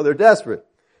 And so they're desperate.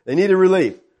 They need a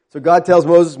relief. So God tells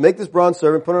Moses, make this bronze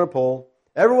serpent, put it on a pole.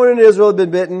 Everyone in Israel had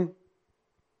been bitten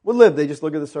would live. They just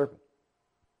look at the serpent.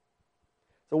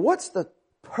 So what's the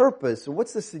purpose, or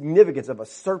what's the significance of a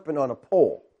serpent on a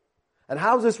pole? And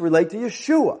how does this relate to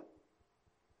Yeshua?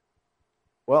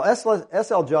 Well,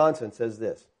 S.L. Johnson says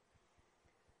this.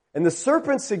 And the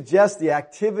serpent suggests the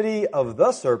activity of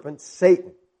the serpent,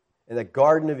 Satan, in the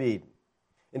Garden of Eden.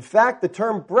 In fact, the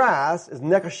term brass is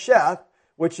nekasheth,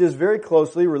 which is very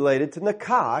closely related to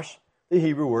nakash, the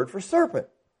Hebrew word for serpent.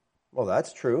 Well,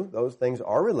 that's true. Those things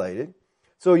are related.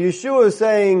 So Yeshua is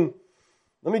saying,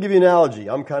 let me give you an analogy.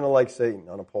 I'm kind of like Satan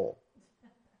on a pole.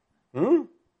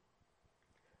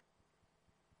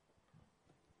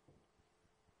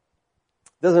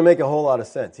 Doesn't make a whole lot of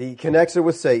sense. He connects it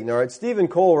with Satan. All right, Stephen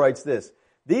Cole writes this.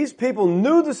 These people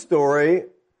knew the story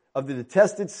of the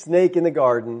detested snake in the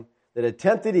garden that had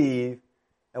tempted Eve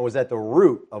and was at the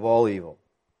root of all evil.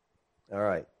 All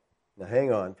right, now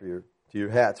hang on to your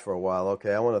hats for a while,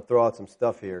 okay? I want to throw out some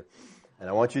stuff here, and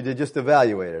I want you to just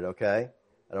evaluate it, okay?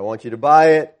 I don't want you to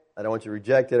buy it. I don't want you to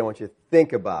reject it. I want you to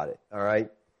think about it, all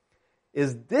right?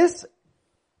 Is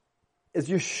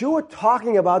Yeshua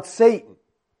talking about Satan?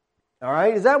 All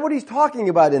right? Is that what he's talking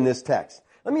about in this text?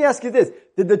 Let me ask you this.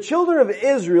 Did the children of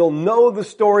Israel know the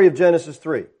story of Genesis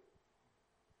 3?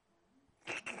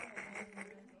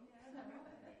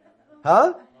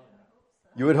 Huh?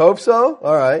 You would hope so?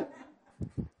 All right.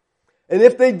 And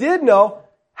if they did know,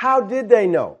 how did they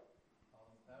know?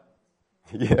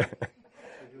 Yeah.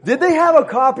 Did they have a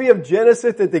copy of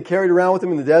Genesis that they carried around with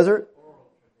them in the desert?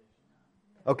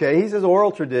 Okay, he says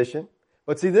oral tradition.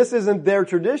 But see, this isn't their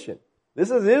tradition. This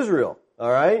is Israel,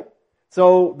 all right?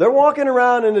 So they're walking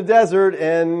around in the desert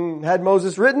and had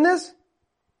Moses written this?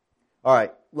 All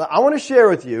right, I want to share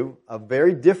with you a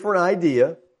very different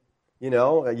idea. You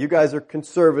know, you guys are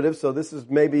conservative, so this is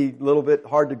maybe a little bit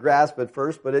hard to grasp at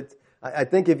first, but I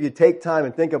think if you take time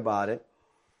and think about it,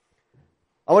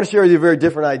 I want to share with you a very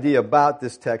different idea about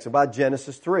this text, about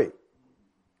Genesis 3.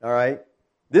 All right?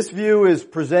 This view is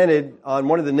presented on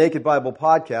one of the Naked Bible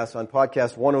podcasts, on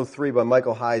podcast 103 by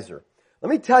Michael Heiser. Let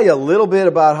me tell you a little bit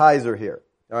about Heiser here.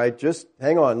 All right, just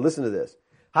hang on, listen to this.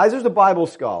 Heiser's a Bible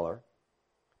scholar.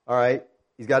 All right,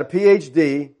 he's got a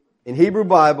PhD in Hebrew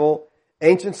Bible,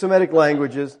 ancient Semitic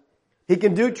languages. He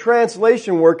can do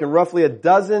translation work in roughly a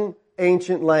dozen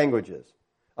ancient languages.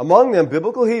 Among them,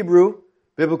 Biblical Hebrew,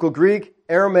 Biblical Greek,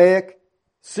 Aramaic,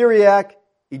 Syriac,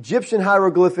 Egyptian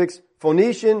hieroglyphics,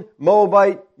 Phoenician,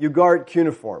 Moabite, Ugaritic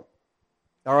cuneiform.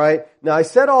 All right? Now, I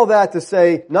said all that to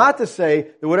say, not to say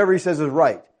that whatever he says is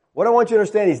right. What I want you to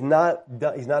understand, he's not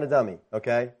a dummy,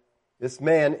 okay? This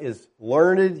man is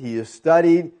learned, he is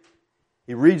studied,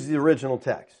 he reads the original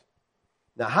text.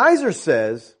 Now, Heiser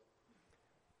says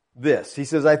this. He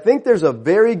says, I think there's a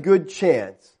very good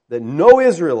chance that none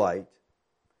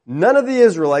of the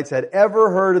Israelites had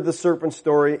ever heard of the serpent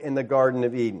story in the Garden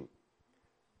of Eden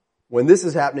when this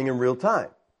is happening in real time.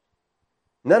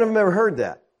 None of them ever heard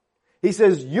that. He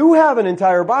says, you have an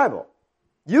entire Bible.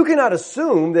 You cannot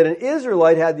assume that an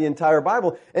Israelite had the entire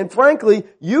Bible. And frankly,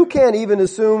 you can't even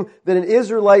assume that an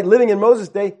Israelite living in Moses'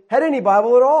 day had any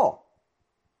Bible at all.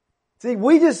 See,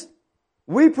 we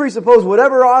we presuppose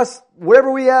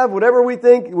whatever we have, whatever we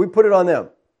think, we put it on them.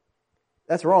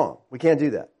 That's wrong. We can't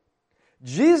do that.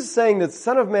 Jesus is saying that the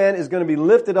Son of Man is going to be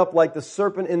lifted up like the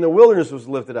serpent in the wilderness was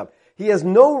lifted up. He has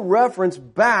no reference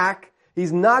back.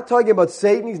 He's not talking about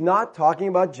Satan. He's not talking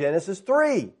about Genesis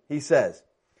 3, he says.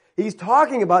 He's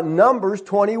talking about Numbers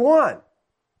 21.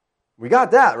 We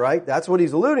got that, right? That's what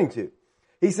he's alluding to.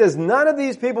 He says none of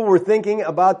these people were thinking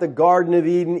about the Garden of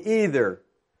Eden either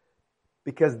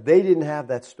because they didn't have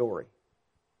that story.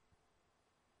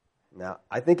 Now,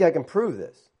 I think I can prove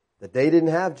this, that they didn't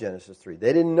have Genesis 3.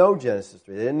 They didn't know Genesis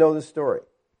 3. They didn't know the story.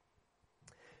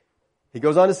 He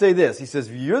goes on to say this. He says,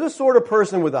 you're the sort of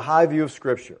person with a high view of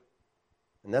Scripture.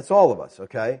 And that's all of us,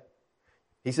 okay?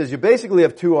 He says you basically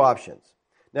have two options.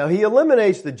 Now, he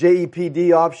eliminates the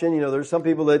JEPD option. You know, there's some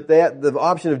people that the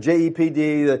option of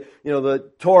JEPD,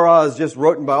 the Torah is just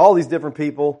written by all these different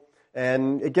people,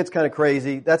 and it gets kind of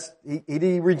crazy.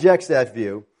 He rejects that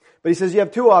view. But he says you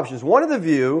have two options. One of the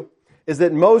view is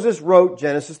that Moses wrote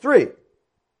Genesis 3.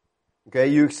 Okay,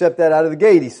 you accept that out of the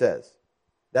gate, he says.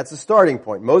 That's the starting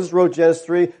point. Moses wrote Genesis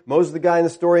 3. Moses is the guy in the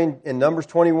story in Numbers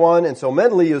 21. And so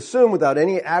mentally you assume without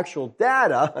any actual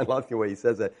data, I love the way he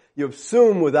says that, you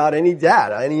assume without any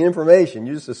data, any information,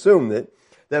 you just assume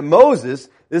that Moses,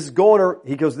 this is going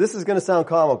to sound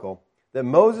comical, that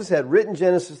Moses had written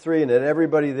Genesis 3 and that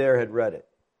everybody there had read it.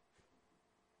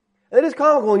 And it is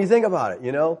comical when you think about it,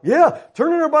 you know. Yeah,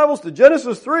 turn in our Bibles to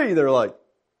Genesis 3. They're like,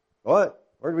 what?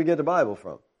 Where did we get the Bible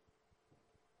from?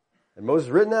 Had Moses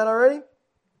written that already?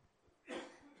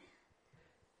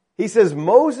 He says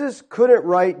Moses couldn't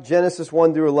write Genesis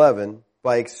 1 through 11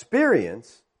 by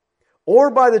experience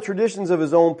or by the traditions of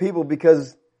his own people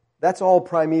because that's all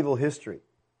primeval history.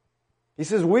 He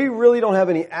says we really don't have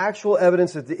any actual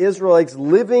evidence that the Israelites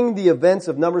living the events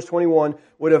of Numbers 21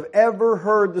 would have ever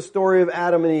heard the story of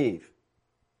Adam and Eve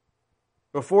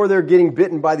before they're getting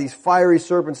bitten by these fiery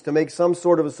serpents to make some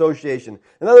sort of association.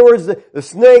 In other words, the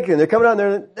snake, and they're coming out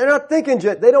there, they're not thinking,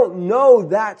 they don't know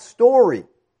that story.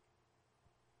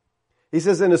 He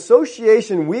says an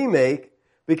association we make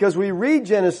because we read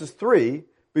Genesis 3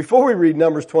 before we read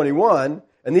Numbers 21,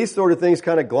 and these sort of things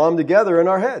kind of glom together in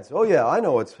our heads. Oh yeah, I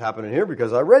know what's happening here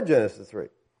because I read Genesis 3.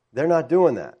 They're not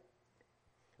doing that.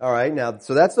 All right, now,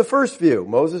 so that's the first view.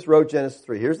 Moses wrote Genesis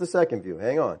 3. Here's the second view.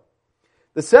 Hang on.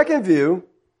 The second view,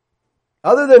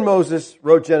 other than Moses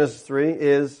wrote Genesis 3,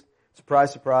 is,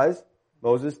 surprise, surprise,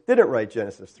 Moses didn't write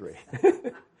Genesis 3.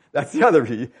 That's the other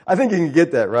view. I think you can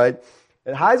get that, right?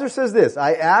 And Heiser says this,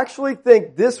 I actually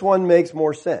think this one makes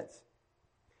more sense.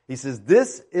 He says,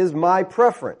 this is my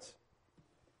preference.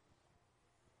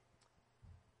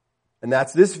 And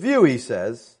that's this view, he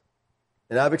says.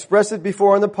 And I've expressed it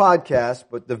before on the podcast,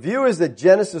 but the view is that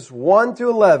Genesis 1 to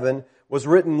 11 was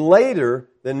written later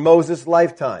than Moses'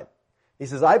 lifetime. He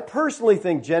says, I personally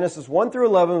think Genesis 1 through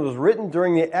 11 was written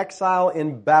during the exile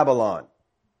in Babylon.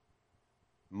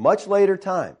 Much later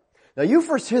time. Now you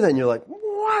first hear that and you're like,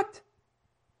 what?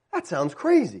 That sounds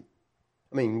crazy.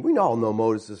 I mean, we all know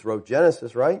Moses wrote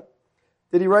Genesis, right?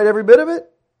 Did he write every bit of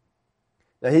it?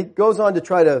 Now he goes on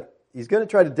to he's going to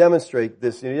try to demonstrate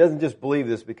this. You know, he doesn't just believe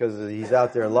this because he's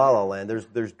out there in La La Land.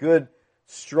 There's good,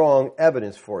 strong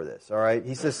evidence for this, all right?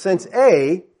 He says, since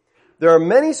A, there are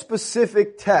many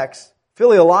specific texts,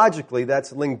 philologically,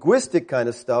 that's linguistic kind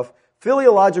of stuff,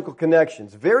 philological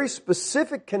connections, very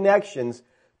specific connections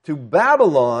to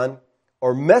Babylon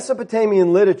or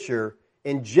Mesopotamian literature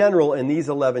in general in these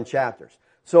 11 chapters.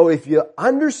 So if you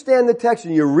understand the text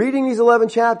and you're reading these 11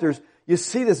 chapters, you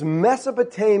see this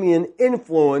Mesopotamian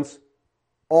influence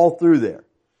all through there.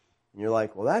 And you're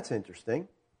like, well, that's interesting.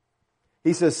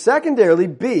 He says, secondarily,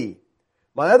 B,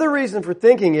 my other reason for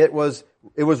thinking it was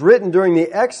written during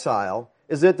the exile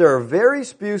is that there are very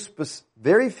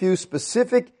few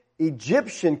specific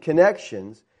Egyptian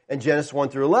connections in Genesis 1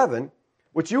 through 11,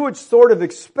 which you would sort of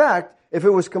expect if it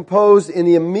was composed in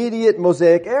the immediate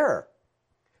Mosaic era.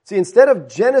 See, instead of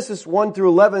Genesis 1 through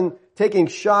 11 taking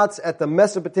shots at the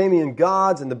Mesopotamian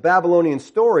gods and the Babylonian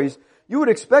stories, you would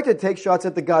expect it to take shots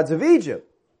at the gods of Egypt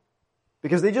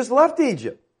because they just left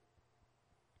Egypt.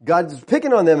 God's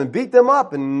picking on them and beat them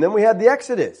up, and then we had the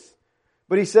Exodus.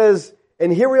 But he says,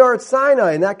 and here we are at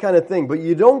Sinai and that kind of thing, but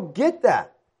you don't get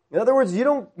that. In other words,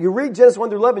 you read Genesis 1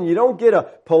 through 11, you don't get a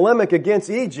polemic against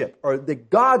Egypt or the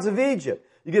gods of Egypt.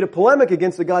 You get a polemic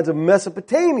against the gods of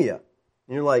Mesopotamia.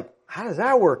 And you're like, how does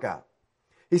that work out?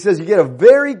 He says you get a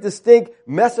very distinct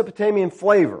Mesopotamian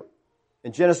flavor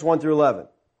in Genesis 1 through 11.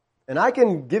 And I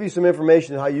can give you some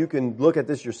information on how you can look at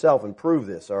this yourself and prove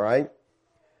this, all right?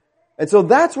 And so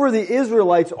that's where the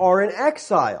Israelites are in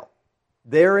exile.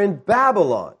 They're in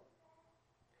Babylon.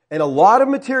 And a lot of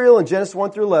material in Genesis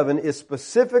 1 through 11 is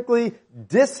specifically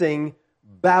dissing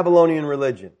Babylonian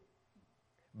religion,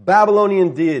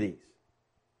 Babylonian deities,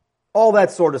 all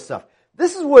that sort of stuff.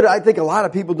 This is what I think a lot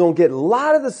of people don't get. A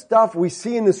lot of the stuff we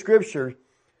see in the Scripture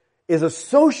is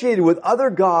associated with other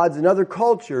gods and other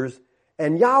cultures,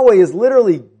 and Yahweh is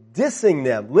literally dissing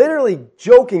them, literally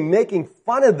joking, making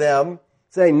fun of them,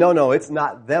 saying, no, it's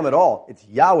not them at all. It's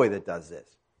Yahweh that does this.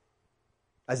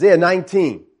 Isaiah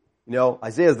 19,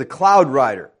 Isaiah is the cloud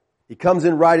rider. He comes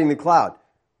in riding the cloud.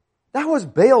 That was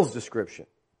Baal's description.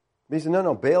 But he said,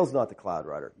 no, Baal's not the cloud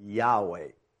rider. Yahweh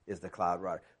is the cloud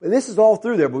rider. And this is all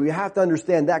through there, but we have to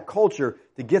understand that culture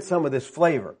to get some of this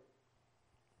flavor.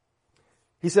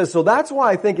 He says, so that's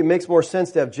why I think it makes more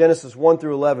sense to have Genesis 1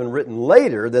 through 11 written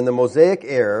later than the Mosaic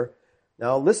era.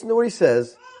 Now listen to what he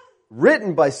says.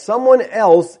 Written by someone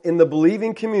else in the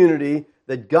believing community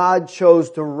that God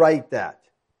chose to write that.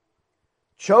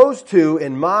 Chose to,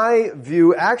 in my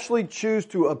view, actually choose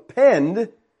to append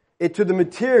it to the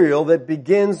material that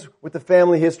begins with the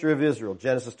family history of Israel,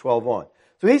 Genesis 12 on.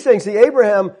 So he's saying, see,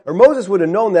 Abraham or Moses would have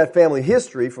known that family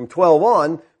history from 12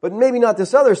 on, but maybe not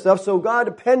this other stuff, so God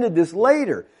appended this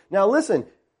later. Now listen,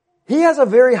 he has a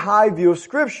very high view of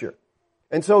Scripture.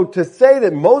 And so to say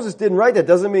that Moses didn't write that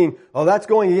doesn't mean, that's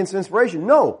going against inspiration.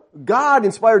 No, God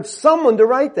inspired someone to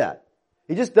write that.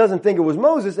 He just doesn't think it was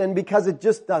Moses, and because it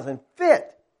just doesn't fit.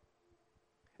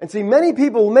 And see, many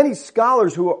people, many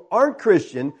scholars who aren't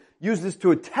Christian use this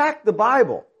to attack the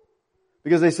Bible.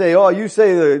 Because they say, you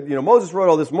say that, Moses wrote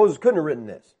all this. Moses couldn't have written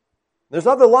this. There's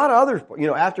a lot of others,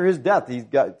 after his death, he's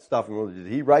got stuff. Did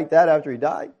he write that after he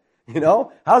died?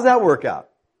 How's that work out?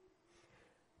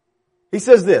 He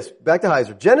says this, back to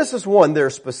Heiser. Genesis 1, there are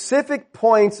specific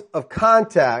points of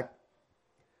contact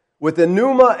with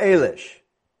Enuma Elish.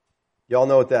 Y'all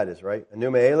know what that is, right?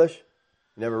 Enuma Elish?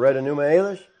 You never read Enuma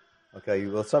Elish? Okay,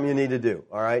 well, something you need to do,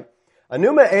 all right?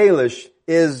 Enuma Elish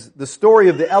is the story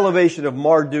of the elevation of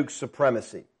Marduk's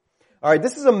supremacy. All right,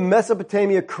 this is a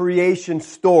Mesopotamia creation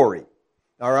story.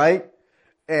 All right?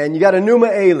 And you got Enuma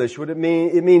Elish. What it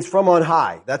means? It means from on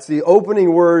high. That's the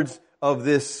opening words of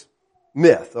this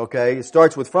myth, okay? It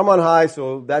starts with from on high,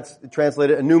 so that's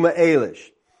translated Enuma Elish.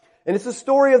 And it's a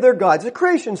story of their gods. It's a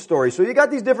creation story. So you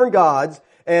got these different gods,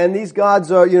 and these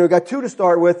gods are, got two to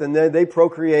start with, and they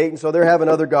procreate, and so they're having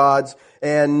other gods.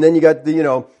 And then you got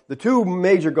the two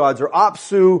major gods are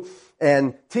Apsu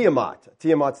and Tiamat.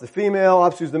 Tiamat's the female,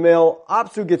 Apsu's the male.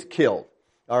 Apsu gets killed,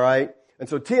 all right? And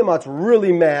so Tiamat's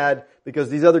really mad because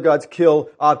these other gods kill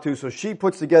Apsu, so she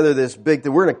puts together this big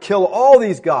thing. We're going to kill all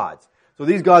these gods. So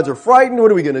these gods are frightened.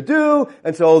 What are we going to do?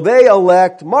 And so they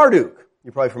elect Marduk.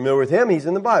 You're probably familiar with him. He's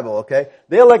in the Bible, okay?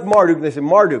 They elect Marduk, and they say,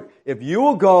 Marduk, if you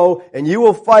will go and you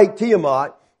will fight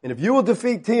Tiamat, and if you will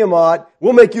defeat Tiamat,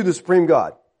 we'll make you the supreme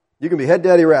god. You can be head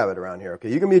daddy rabbit around here,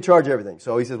 okay? You can be in charge of everything.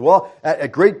 So he says, well,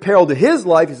 at great peril to his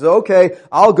life, he says, okay,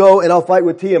 I'll go and I'll fight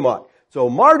with Tiamat. So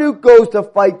Marduk goes to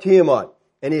fight Tiamat.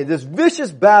 And this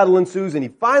vicious battle ensues, and he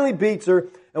finally beats her.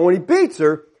 And when he beats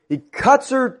her, he cuts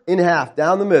her in half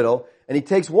down the middle, and he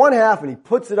takes one half and he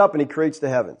puts it up and he creates the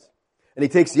heavens. And he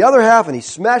takes the other half and he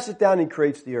smashes it down and he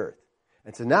creates the earth.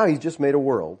 And so now he's just made a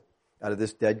world out of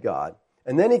this dead God.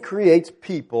 And then he creates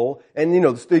people, and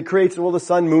he creates the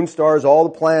sun, moon, stars, all the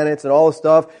planets and all the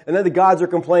stuff. And then the gods are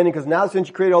complaining because now since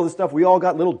you created all this stuff, we all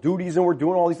got little duties and we're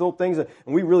doing all these little things and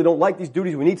we really don't like these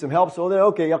duties. We need some help. So then,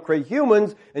 okay, I'll create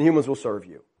humans and humans will serve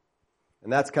you.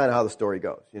 And that's kind of how the story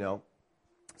goes,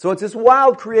 So it's this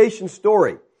wild creation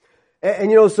story.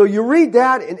 And so you read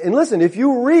that and listen, if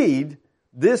you read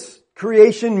this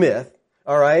creation myth,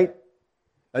 all right,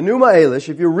 Enuma Elish,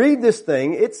 if you read this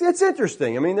thing, it's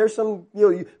interesting. I mean, there's some,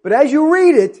 but as you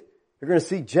read it, you're going to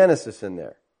see Genesis in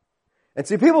there. And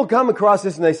see, people come across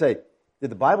this and they say, did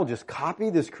the Bible just copy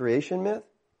this creation myth?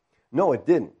 No, it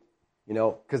didn't.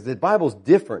 Because the Bible's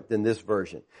different than this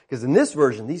version. Because in this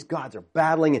version, these gods are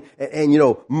battling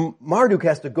and Marduk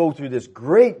has to go through this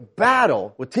great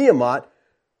battle with Tiamat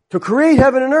to create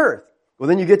heaven and earth. Well,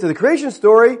 then you get to the creation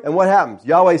story, and what happens?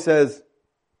 Yahweh says,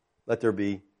 let there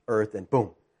be earth, and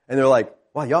boom. And they're like,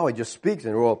 well, Yahweh just speaks,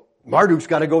 and well, Marduk's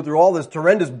got to go through all this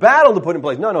horrendous battle to put in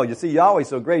place. No, you see, Yahweh's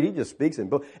so great, he just speaks, and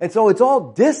boom. And so it's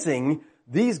all dissing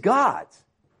these gods.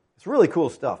 It's really cool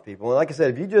stuff, people. And like I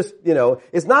said, if you just,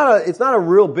 it's not a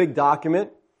real big document.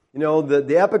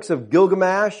 The epics of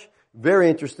Gilgamesh, very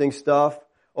interesting stuff.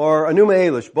 Or Enuma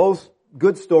Elish, both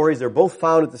good stories. They're both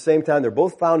found at the same time. They're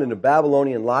both found in the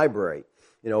Babylonian library,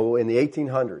 in the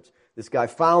 1800s. This guy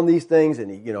found these things and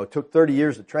he, took 30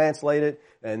 years to translate it.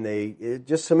 And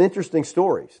just some interesting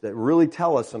stories that really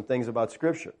tell us some things about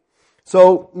Scripture.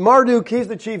 So Marduk, he's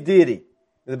the chief deity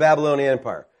of the Babylonian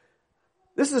Empire.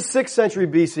 This is 6th century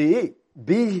BCE,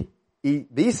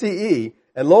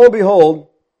 and lo and behold,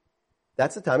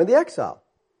 that's the time of the exile.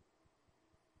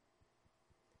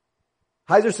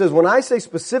 Heiser says, when I say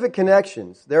specific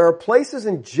connections, there are places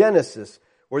in Genesis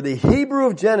where the Hebrew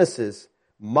of Genesis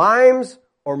mimes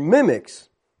or mimics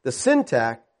the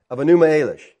syntax of Enuma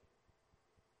Elish.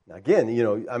 Now again,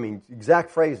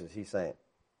 exact phrases he's saying.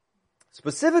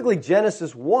 Specifically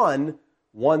Genesis 1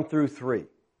 through 3.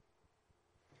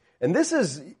 And this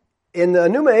is, in the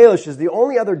Enuma Elish is the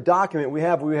only other document we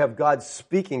have where we have God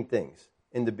speaking things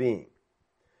into being.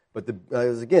 But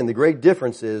again, the great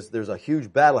difference is there's a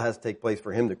huge battle that has to take place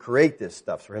for him to create this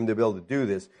stuff, for him to be able to do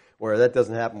this, where that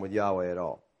doesn't happen with Yahweh at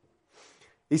all.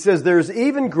 He says there's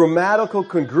even grammatical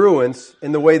congruence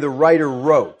in the way the writer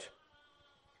wrote.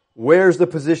 Where's the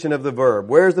position of the verb?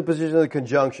 Where's the position of the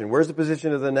conjunction? Where's the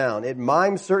position of the noun? It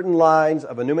mimes certain lines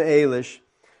of Enuma Elish,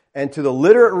 and to the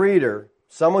literate reader,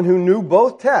 someone who knew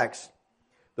both texts,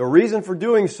 the reason for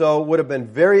doing so would have been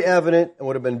very evident and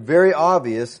would have been very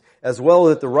obvious, as well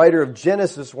as that the writer of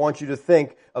Genesis wants you to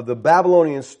think of the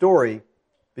Babylonian story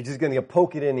because he's going to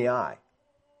poke it in the eye.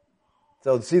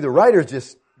 So see, the writer's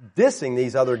just dissing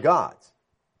these other gods.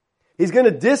 He's going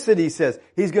to diss it, he says.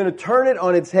 He's going to turn it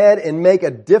on its head and make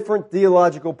a different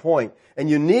theological point. And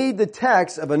you need the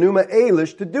text of Enuma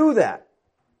Elish to do that.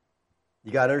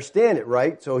 You got to understand it,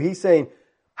 right? So he's saying,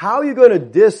 how are you going to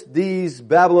diss these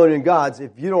Babylonian gods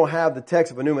if you don't have the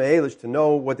text of Enuma Elish to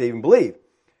know what they even believe?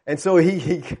 And so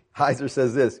Heiser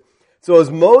says this. So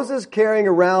is Moses carrying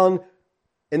around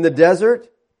in the desert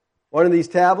one of these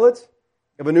tablets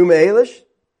of Enuma Elish?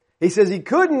 He says he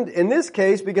couldn't in this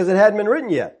case because it hadn't been written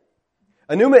yet.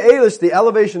 Enuma Elish, the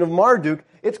elevation of Marduk,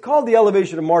 it's called the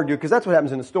elevation of Marduk because that's what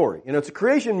happens in the story. It's a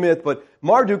creation myth, but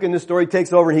Marduk in this story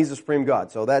takes over and he's the supreme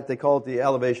god. So that they call it the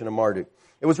elevation of Marduk.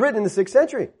 It was written in the 6th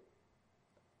century.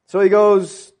 So he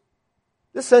goes,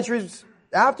 this century's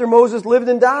after Moses lived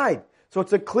and died. So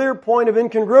it's a clear point of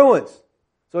incongruence.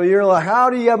 So you're like, how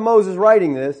do you have Moses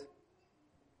writing this?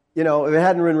 If it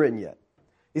hadn't been written yet.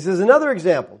 He says another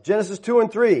example, Genesis 2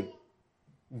 and 3,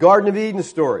 Garden of Eden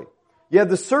story. You have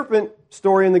the serpent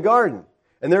story in the garden.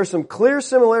 And there are some clear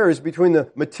similarities between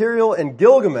the material and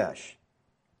Gilgamesh.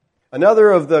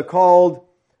 Another of the called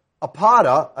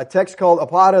Apada, a text called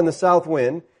Apada in the South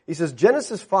Wind. He says,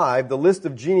 Genesis 5, the list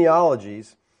of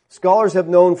genealogies, scholars have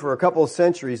known for a couple of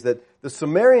centuries that the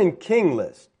Sumerian king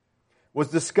list was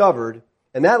discovered,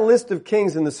 and that list of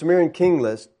kings in the Sumerian king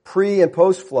list, pre and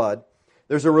post-flood,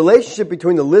 there's a relationship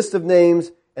between the list of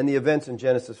names and the events in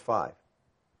Genesis 5.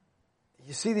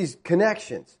 You see these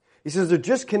connections. He says they're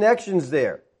just connections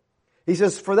there. He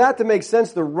says for that to make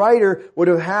sense, the writer would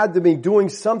have had to be doing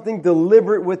something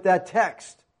deliberate with that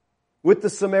text, with the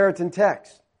Samaritan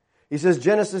text. He says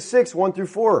Genesis 6, 1 through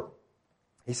 4.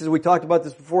 He says, we talked about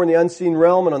this before in the Unseen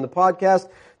Realm and on the podcast,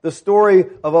 the story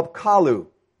of Apkallu,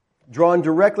 drawn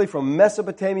directly from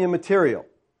Mesopotamian material.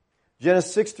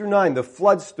 Genesis 6 through 9, the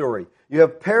flood story. You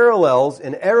have parallels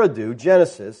in Eridu,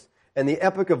 Genesis, and the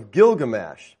epic of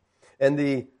Gilgamesh, and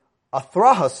the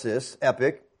Atrahasis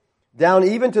epic, down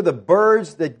even to the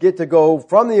birds that get to go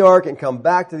from the ark and come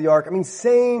back to the ark.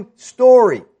 Same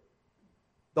story.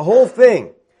 The whole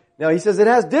thing. Now, he says it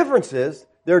has differences.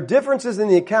 There are differences in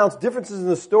the accounts, differences in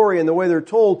the story and the way they're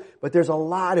told, but there's a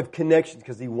lot of connections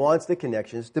because he wants the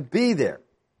connections to be there.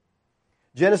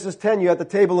 Genesis 10, you have the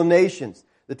Table of Nations.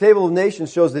 The Table of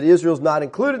Nations shows that Israel's not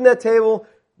included in that table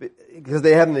because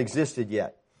they haven't existed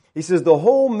yet. He says the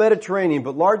whole Mediterranean,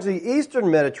 but largely Eastern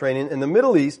Mediterranean and the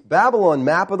Middle East, Babylon,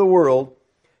 map of the world,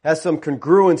 has some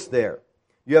congruence there.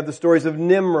 You have the stories of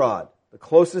Nimrod. The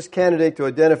closest candidate to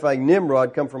identifying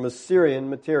Nimrod come from Assyrian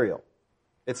material.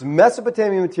 It's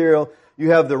Mesopotamian material.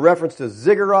 You have the reference to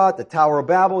Ziggurat, the Tower of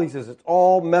Babel. He says it's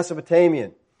all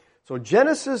Mesopotamian. So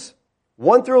Genesis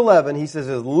 1 through 11, he says,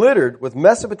 is littered with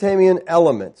Mesopotamian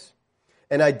elements.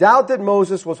 And I doubt that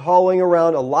Moses was hauling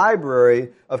around a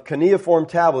library of cuneiform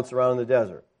tablets around in the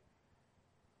desert.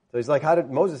 So he's like,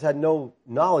 Moses had no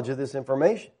knowledge of this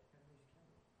information?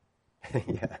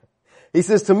 Yeah. He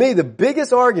says, to me, the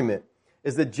biggest argument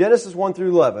is that Genesis 1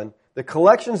 through 11, the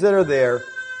collections that are there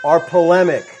are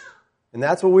polemic. And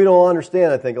that's what we don't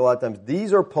understand, I think, a lot of times.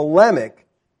 These are polemic.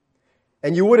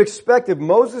 And you would expect if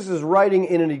Moses is writing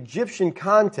in an Egyptian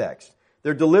context,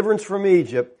 their deliverance from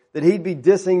Egypt, that he'd be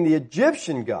dissing the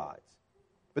Egyptian gods.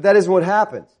 But that isn't what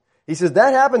happens. He says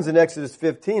that happens in Exodus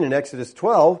 15 and Exodus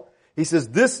 12. He says,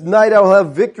 this night I will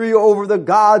have victory over the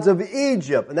gods of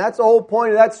Egypt. And that's the whole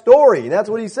point of that story. And that's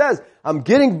what he says. I'm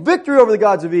getting victory over the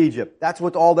gods of Egypt. That's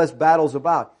what all this battle's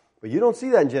about. But you don't see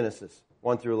that in Genesis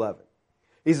 1 through 11.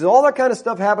 He says all that kind of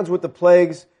stuff happens with the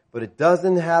plagues, but it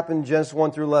doesn't happen Genesis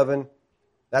 1 through 11.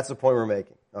 That's the point we're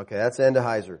making. Okay, that's the end of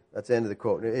Heiser. That's the end of the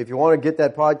quote. If you want to get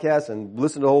that podcast and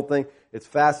listen to the whole thing, it's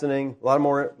fascinating. A lot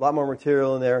more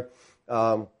material in there.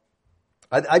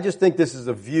 I just think this is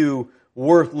a view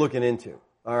worth looking into.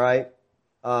 All right,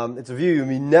 it's a view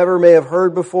you never may have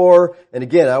heard before. And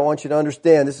again, I want you to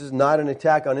understand this is not an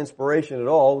attack on inspiration at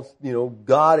all. You know,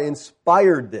 God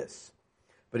inspired this,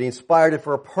 but He inspired it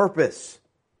for a purpose.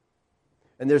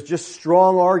 And there's just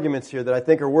strong arguments here that I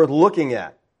think are worth looking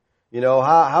at. You know,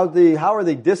 how are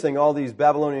they dissing all these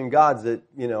Babylonian gods that,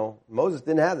 you know, Moses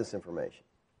didn't have this information?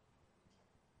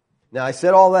 Now, I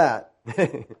said all that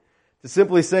to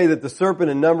simply say that the serpent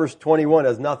in Numbers 21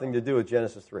 has nothing to do with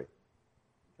Genesis 3.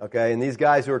 Okay, and these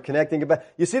guys who are connecting about,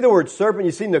 you see the word serpent,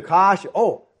 you see Nakash.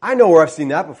 Oh, I know where I've seen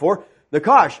that before.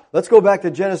 Nakash. Let's go back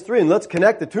to Genesis 3 and let's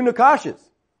connect the two Nakashes.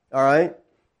 All right?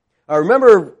 I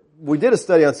remember we did a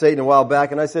study on Satan a while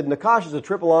back, and I said Nakash is a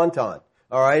triple entendre.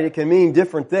 All right, it can mean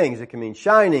different things. It can mean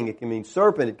shining. It can mean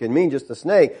serpent. It can mean just a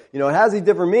snake. You know, it has these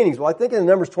different meanings. Well, I think in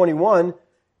Numbers 21,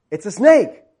 it's a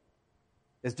snake.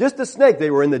 It's just a snake.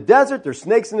 They were in the desert. There's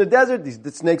snakes in the desert. These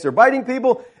snakes are biting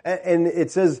people. And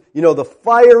it says, you know, the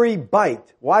fiery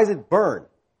bite. Why does it burn?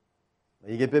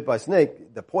 You get bit by a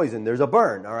snake, the poison, there's a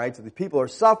burn. All right, so the people are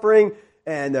suffering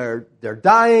and they're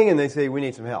dying and they say, we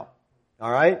need some help.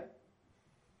 All right?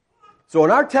 So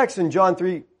in our text in John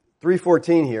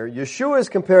 3:14 here, Yeshua is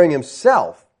comparing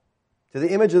himself to the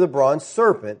image of the bronze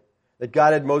serpent that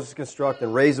God had Moses construct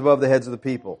and raise above the heads of the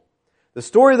people. The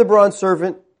story of the bronze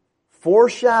serpent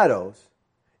foreshadows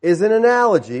is an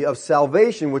analogy of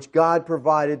salvation which God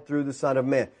provided through the Son of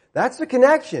Man. That's the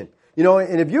connection. You know,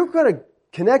 and if you're going to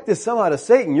connect this somehow to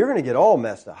Satan, you're going to get all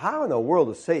messed up. How in the world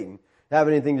does Satan have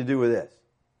anything to do with this?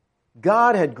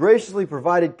 God had graciously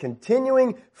provided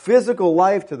continuing physical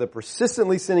life to the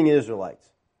persistently sinning Israelites.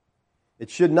 It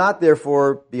should not,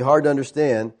 therefore, be hard to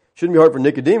understand, shouldn't be hard for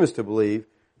Nicodemus to believe,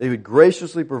 that He would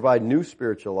graciously provide new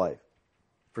spiritual life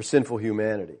for sinful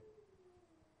humanity.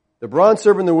 The bronze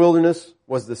serpent in the wilderness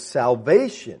was the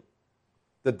salvation,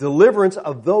 the deliverance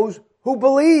of those who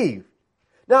believe.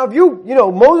 Now, if you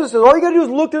know, Moses says, all you got to do is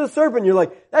look to the serpent. You're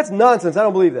like, that's nonsense. I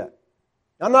don't believe that.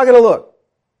 I'm not going to look.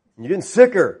 And you're getting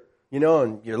sicker, you know,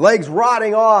 and your leg's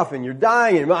rotting off and you're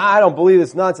dying. And I don't believe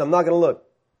this nonsense. I'm not going to look.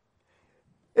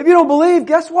 If you don't believe,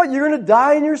 guess what? You're going to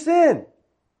die in your sin.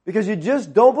 Because you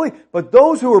just don't believe. But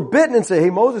those who are bitten and say, hey,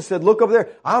 Moses said, look over there.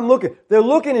 I'm looking. They're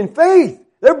looking in faith.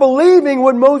 They're believing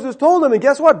what Moses told them. And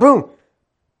guess what? Boom.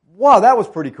 Wow, that was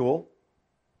pretty cool.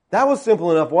 That was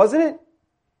simple enough, wasn't it?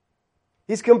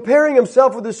 He's comparing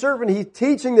himself with the serpent. He's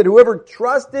teaching that whoever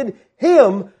trusted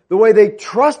him the way they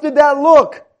trusted that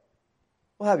look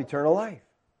will have eternal life.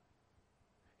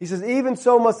 He says, even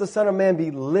so must the Son of Man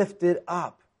be lifted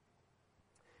up.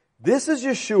 This is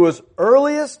Yeshua's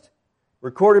earliest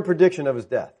recorded prediction of his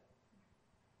death.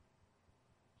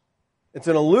 It's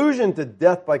an allusion to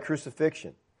death by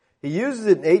crucifixion. He uses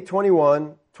it in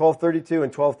 8:21, 12:32,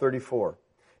 and 12:34.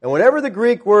 And whenever the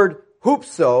Greek word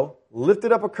hupso,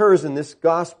 lifted up, occurs in this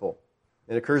gospel,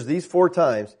 and occurs these 4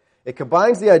 times, it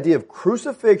combines the idea of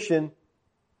crucifixion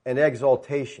and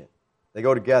exaltation. They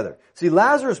go together. See,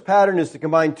 Lazarus' pattern is to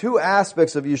combine 2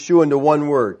 aspects of Yeshua into one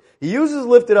word. He uses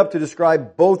lifted up to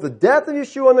describe both the death of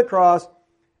Yeshua on the cross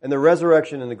and the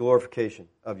resurrection and the glorification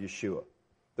of Yeshua.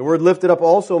 The word lifted up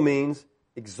also means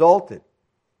exalted.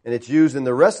 And it's used in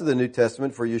the rest of the New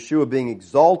Testament for Yeshua being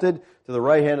exalted to the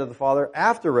right hand of the Father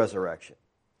after resurrection.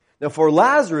 Now for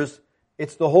Lazarus,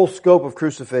 it's the whole scope of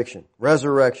crucifixion,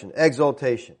 resurrection,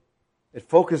 exaltation. It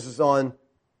focuses on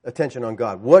attention on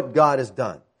God, what God has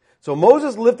done. So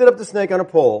Moses lifted up the snake on a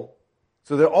pole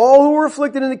so that all who were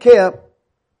afflicted in the camp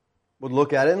would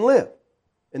look at it and live.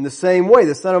 In the same way,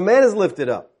 the Son of Man is lifted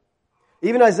up.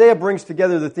 Even Isaiah brings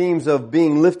together the themes of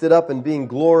being lifted up and being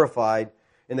glorified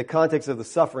in the context of the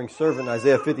suffering servant in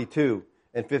Isaiah 52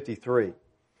 and 53.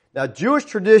 Now, Jewish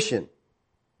tradition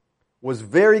was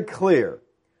very clear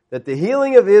that the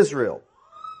healing of Israel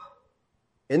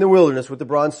in the wilderness with the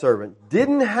bronze serpent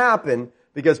didn't happen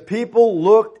because people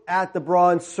looked at the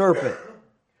bronze serpent.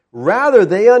 Rather,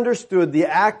 they understood the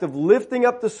act of lifting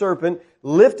up the serpent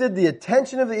lifted the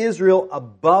attention of Israel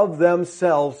above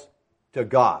themselves to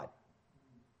God.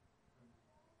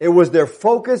 It was their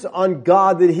focus on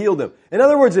God that healed them. In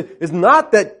other words, it's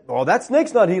not that, oh, that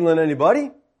snake's not healing anybody.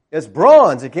 It's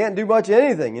bronze. It can't do much of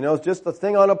anything. You know, it's just a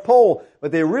thing on a pole.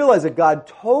 But they realized that God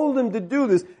told them to do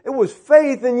this. It was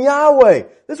faith in Yahweh.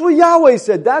 That's what Yahweh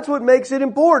said. That's what makes it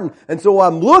important. And so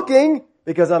I'm looking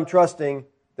because I'm trusting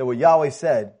that what Yahweh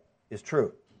said is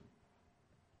true.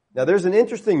 Now there's an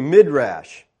interesting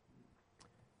midrash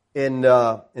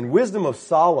in Wisdom of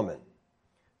Solomon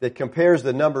that compares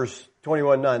the Numbers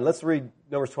 21:9. Let's read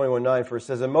Numbers 21:9 first. It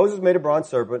says, "And Moses made a bronze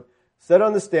serpent, set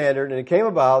on the standard, and it came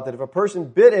about that if a person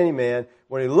bit any man,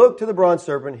 when he looked to the bronze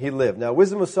serpent, he lived." Now,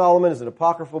 Wisdom of Solomon is an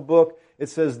apocryphal book. It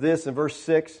says this in verse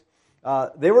 6,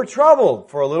 "They were troubled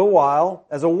for a little while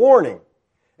as a warning,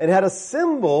 and had a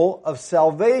symbol of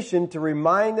salvation to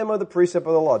remind them of the precept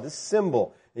of the law." This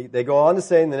symbol. They go on to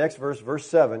say in the next verse, verse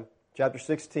 7, chapter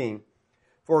 16,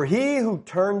 "For he who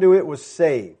turned to it was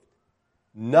saved,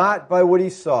 not by what he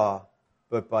saw,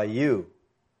 but by you,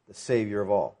 the Savior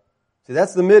of all." See,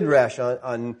 that's the midrash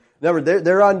on number.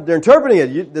 They're interpreting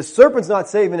it. The serpent's not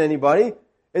saving anybody.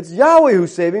 It's Yahweh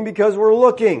who's saving because we're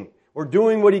looking. We're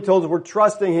doing what He told us. We're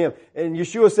trusting Him. And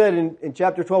Yeshua said in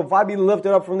chapter 12, "If I be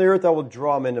lifted up from the earth, I will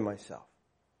draw them into myself."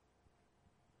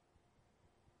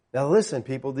 Now listen,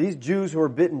 people, these Jews who were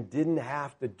bitten didn't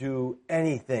have to do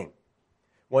anything.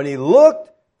 When he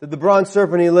looked to the bronze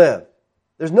serpent, he lived.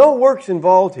 There's no works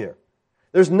involved here.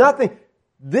 There's nothing.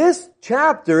 This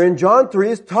chapter in John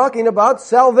 3 is talking about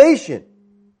salvation.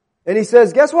 And he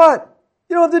says, guess what?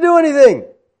 You don't have to do anything.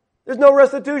 There's no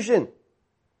restitution.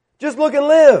 Just look and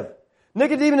live.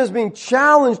 Nicodemus is being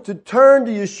challenged to turn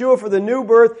to Yeshua for the new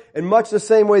birth in much the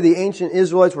same way the ancient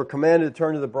Israelites were commanded to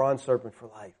turn to the bronze serpent for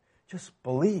life. Just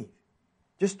believe.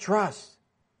 Just trust.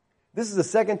 This is the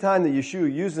second time that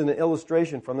Yeshua used an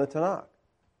illustration from the Tanakh.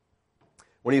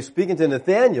 When he was speaking to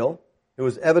Nathanael, who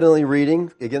was evidently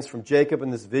reading against from Jacob in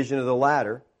this vision of the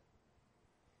ladder,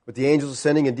 with the angels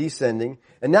ascending and descending.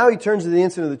 And now he turns to the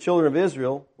incident of the children of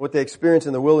Israel, what they experienced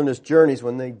in the wilderness journeys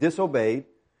when they disobeyed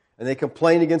and they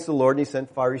complained against the Lord, and He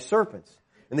sent fiery serpents.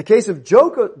 In the case of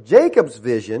Jacob's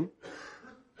vision,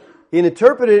 he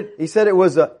interpreted, he said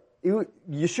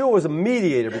Yeshua was a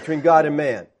mediator between God and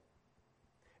man.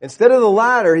 Instead of the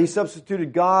ladder, he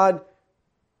substituted God,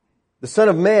 the Son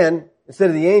of Man. Instead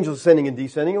of the angels ascending and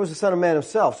descending, it was the Son of Man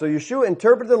Himself. So Yeshua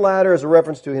interpreted the ladder as a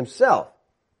reference to Himself,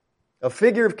 a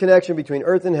figure of connection between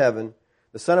earth and heaven.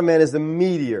 The Son of Man is the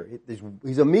mediator.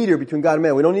 He's a mediator between God and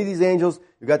man. We don't need these angels.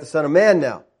 You've got the Son of Man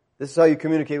now. This is how you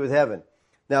communicate with heaven.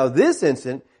 Now, this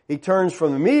instant, He turns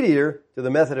from the mediator to the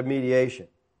method of mediation.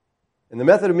 And the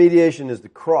method of mediation is the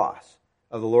cross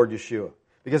of the Lord Yeshua.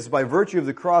 Because it's by virtue of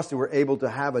the cross that we're able to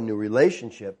have a new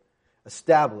relationship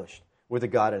established with the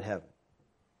God in heaven.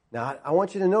 Now, I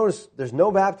want you to notice there's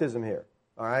no baptism here,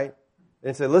 all right?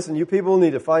 They say, listen, you people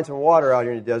need to find some water out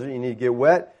here in the desert. You need to get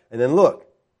wet and then look.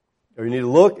 Or you need to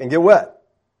look and get wet.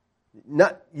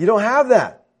 You don't have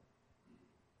that.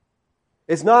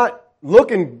 It's not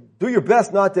look and do your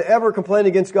best not to ever complain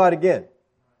against God again.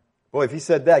 Boy, if He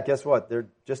said that, guess what?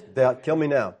 Kill me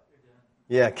now.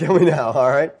 Yeah, kill me now, all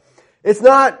right? It's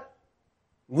not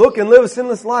look and live a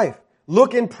sinless life.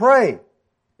 Look and pray.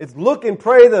 It's look and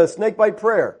pray the snakebite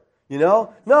prayer. You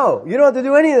know? No, you don't have to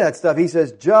do any of that stuff. He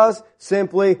says just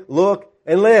simply look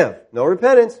and live. No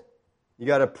repentance. You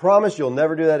got to promise you'll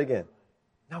never do that again.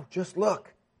 No, just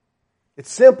look.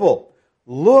 It's simple.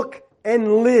 Look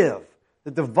and live.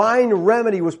 The divine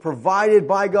remedy was provided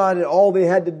by God, and all they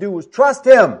had to do was trust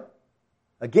Him.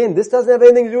 Again, this doesn't have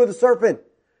anything to do with the serpent.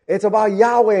 It's about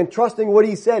Yahweh and trusting what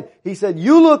He said. He said,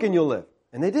 you look and you'll live.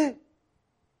 And they did.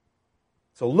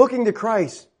 So looking to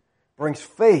Christ brings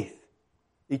faith,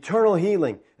 eternal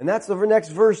healing. And that's the next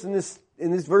verse in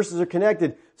these verses are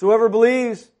connected. So whoever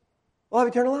believes will have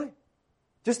eternal life.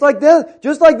 Just like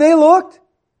they looked,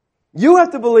 you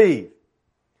have to believe.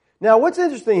 Now what's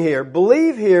interesting here,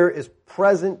 believe here is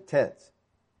present tense.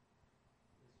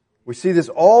 We see this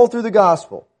all through the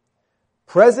gospel.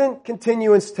 Present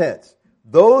continuous tense.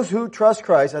 Those who trust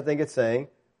Christ, I think it's saying,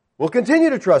 will continue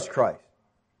to trust Christ.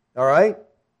 All right?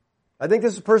 I think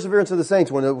this is perseverance of the saints.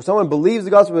 When someone believes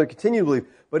the gospel, they continue to believe.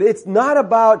 But it's not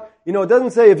about, it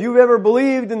doesn't say if you've ever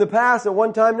believed in the past at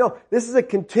one time. No, this is a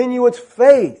continuous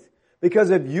faith.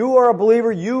 Because if you are a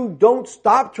believer, you don't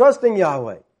stop trusting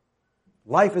Yahweh.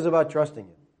 Life is about trusting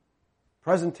Him.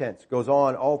 Present tense goes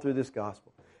on all through this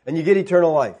gospel. And you get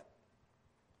eternal life.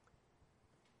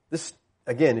 This,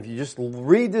 again, if you just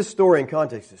read this story in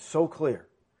context, it's so clear.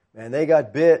 Man, they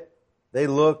got bit, they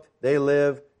looked, they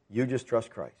lived, you just trust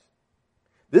Christ.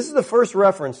 This is the first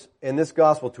reference in this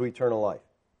gospel to eternal life.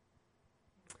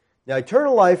 Now,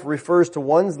 eternal life refers to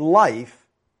one's life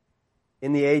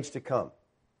in the age to come.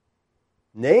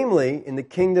 Namely, in the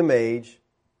kingdom age,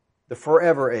 the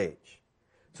forever age.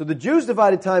 So the Jews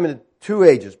divided time into two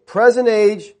ages, present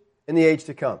age and the age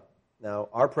to come. Now,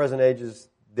 our present age is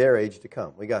their age to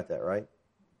come. We got that, right?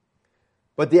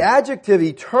 But the adjective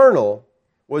eternal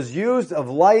was used of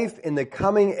life in the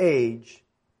coming age,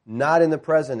 not in the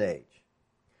present age.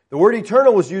 The word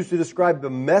eternal was used to describe the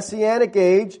messianic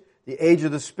age, the age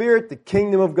of the Spirit, the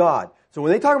kingdom of God. So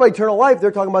when they talk about eternal life,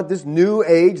 they're talking about this new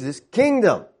age, this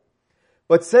kingdom.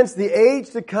 But since the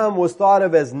age to come was thought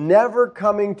of as never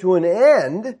coming to an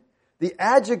end, the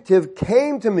adjective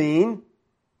came to mean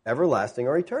everlasting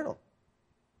or eternal.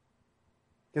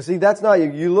 You see, that's not,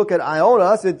 you look at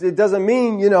Ionos, it doesn't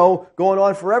mean, going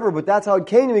on forever, but that's how it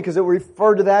came to me because it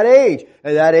referred to that age.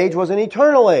 And that age was an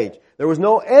eternal age. There was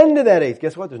no end to that age.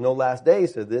 Guess what? There's no last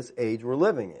days to this age we're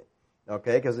living in.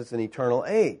 Okay? Because it's an eternal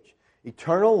age.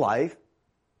 Eternal life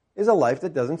is a life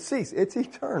that doesn't cease. It's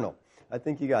eternal. I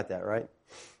think you got that, right?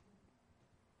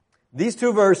 These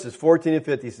two verses, 14 and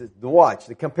 50, says, watch,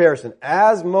 the comparison.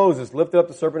 As Moses lifted up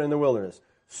the serpent in the wilderness,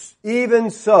 even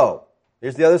so,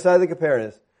 here's the other side of the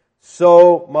comparison,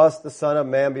 so must the Son of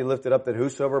Man be lifted up, that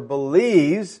whosoever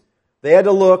believes, they had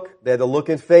to look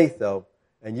in faith though,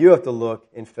 and you have to look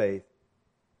in faith,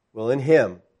 will in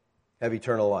Him have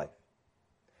eternal life.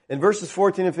 In verses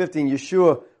 14 and 15,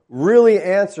 Yeshua really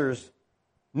answers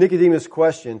Nicodemus'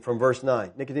 question from verse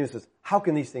 9. Nicodemus says, how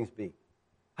can these things be?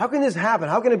 How can this happen?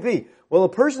 How can it be? Well, a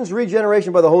person's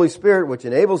regeneration by the Holy Spirit, which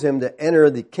enables him to enter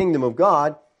the kingdom of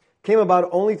God, came about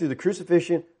only through the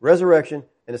crucifixion, resurrection,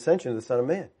 and ascension of the Son of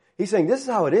Man. He's saying, this is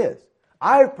how it is.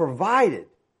 I've provided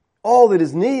all that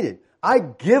is needed. I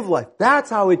give life. That's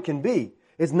how it can be.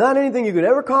 It's not anything you could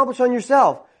ever accomplish on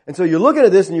yourself. And so you're looking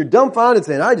at this and you're dumbfounded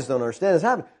saying, I just don't understand this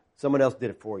happening. Someone else did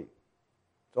it for you.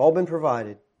 It's all been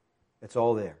provided. It's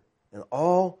all there. And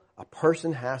all a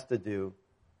person has to do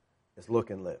is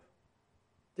look and live.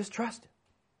 Just trust Him.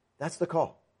 That's the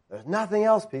call. There's nothing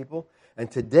else, people. And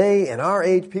today, in our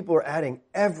age, people are adding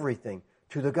everything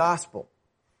to the gospel.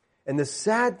 And the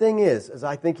sad thing is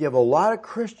I think you have a lot of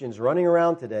Christians running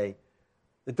around today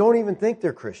that don't even think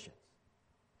they're Christians.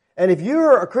 And if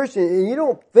you're a Christian and you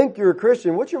don't think you're a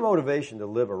Christian, what's your motivation to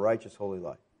live a righteous, holy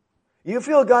life? You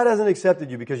feel God hasn't accepted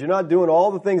you because you're not doing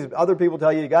all the things that other people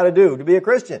tell you got to do to be a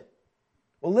Christian.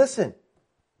 Well, listen.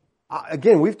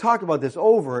 Again, we've talked about this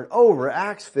over and over.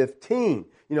 Acts 15.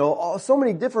 So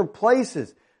many different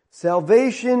places.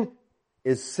 Salvation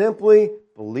is simply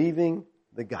believing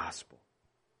the gospel.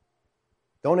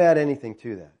 Don't add anything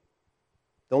to that.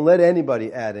 Don't let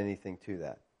anybody add anything to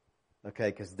that. Okay?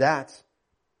 Because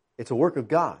it's a work of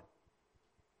God.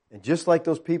 And just like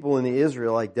those people in the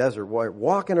Israelite desert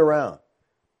walking around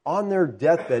on their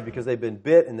deathbed because they've been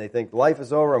bit and they think life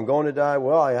is over, I'm going to die.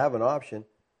 Well, I have an option.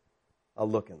 I'll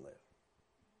look and live.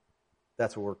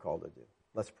 That's what we're called to do.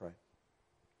 Let's pray.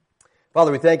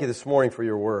 Father, we thank you this morning for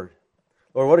your word.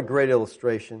 Lord, what a great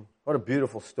illustration. What a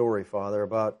beautiful story, Father,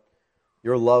 about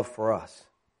your love for us.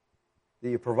 That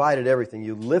you provided everything.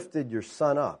 You lifted your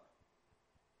Son up.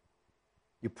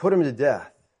 You put Him to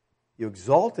death. You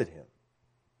exalted Him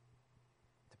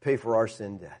to pay for our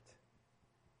sin debt.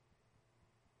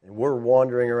 And we're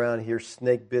wandering around here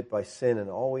snake bit by sin,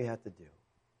 and all we have to do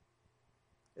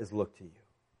is look to you.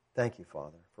 Thank you,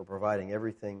 Father, for providing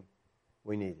everything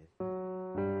we needed.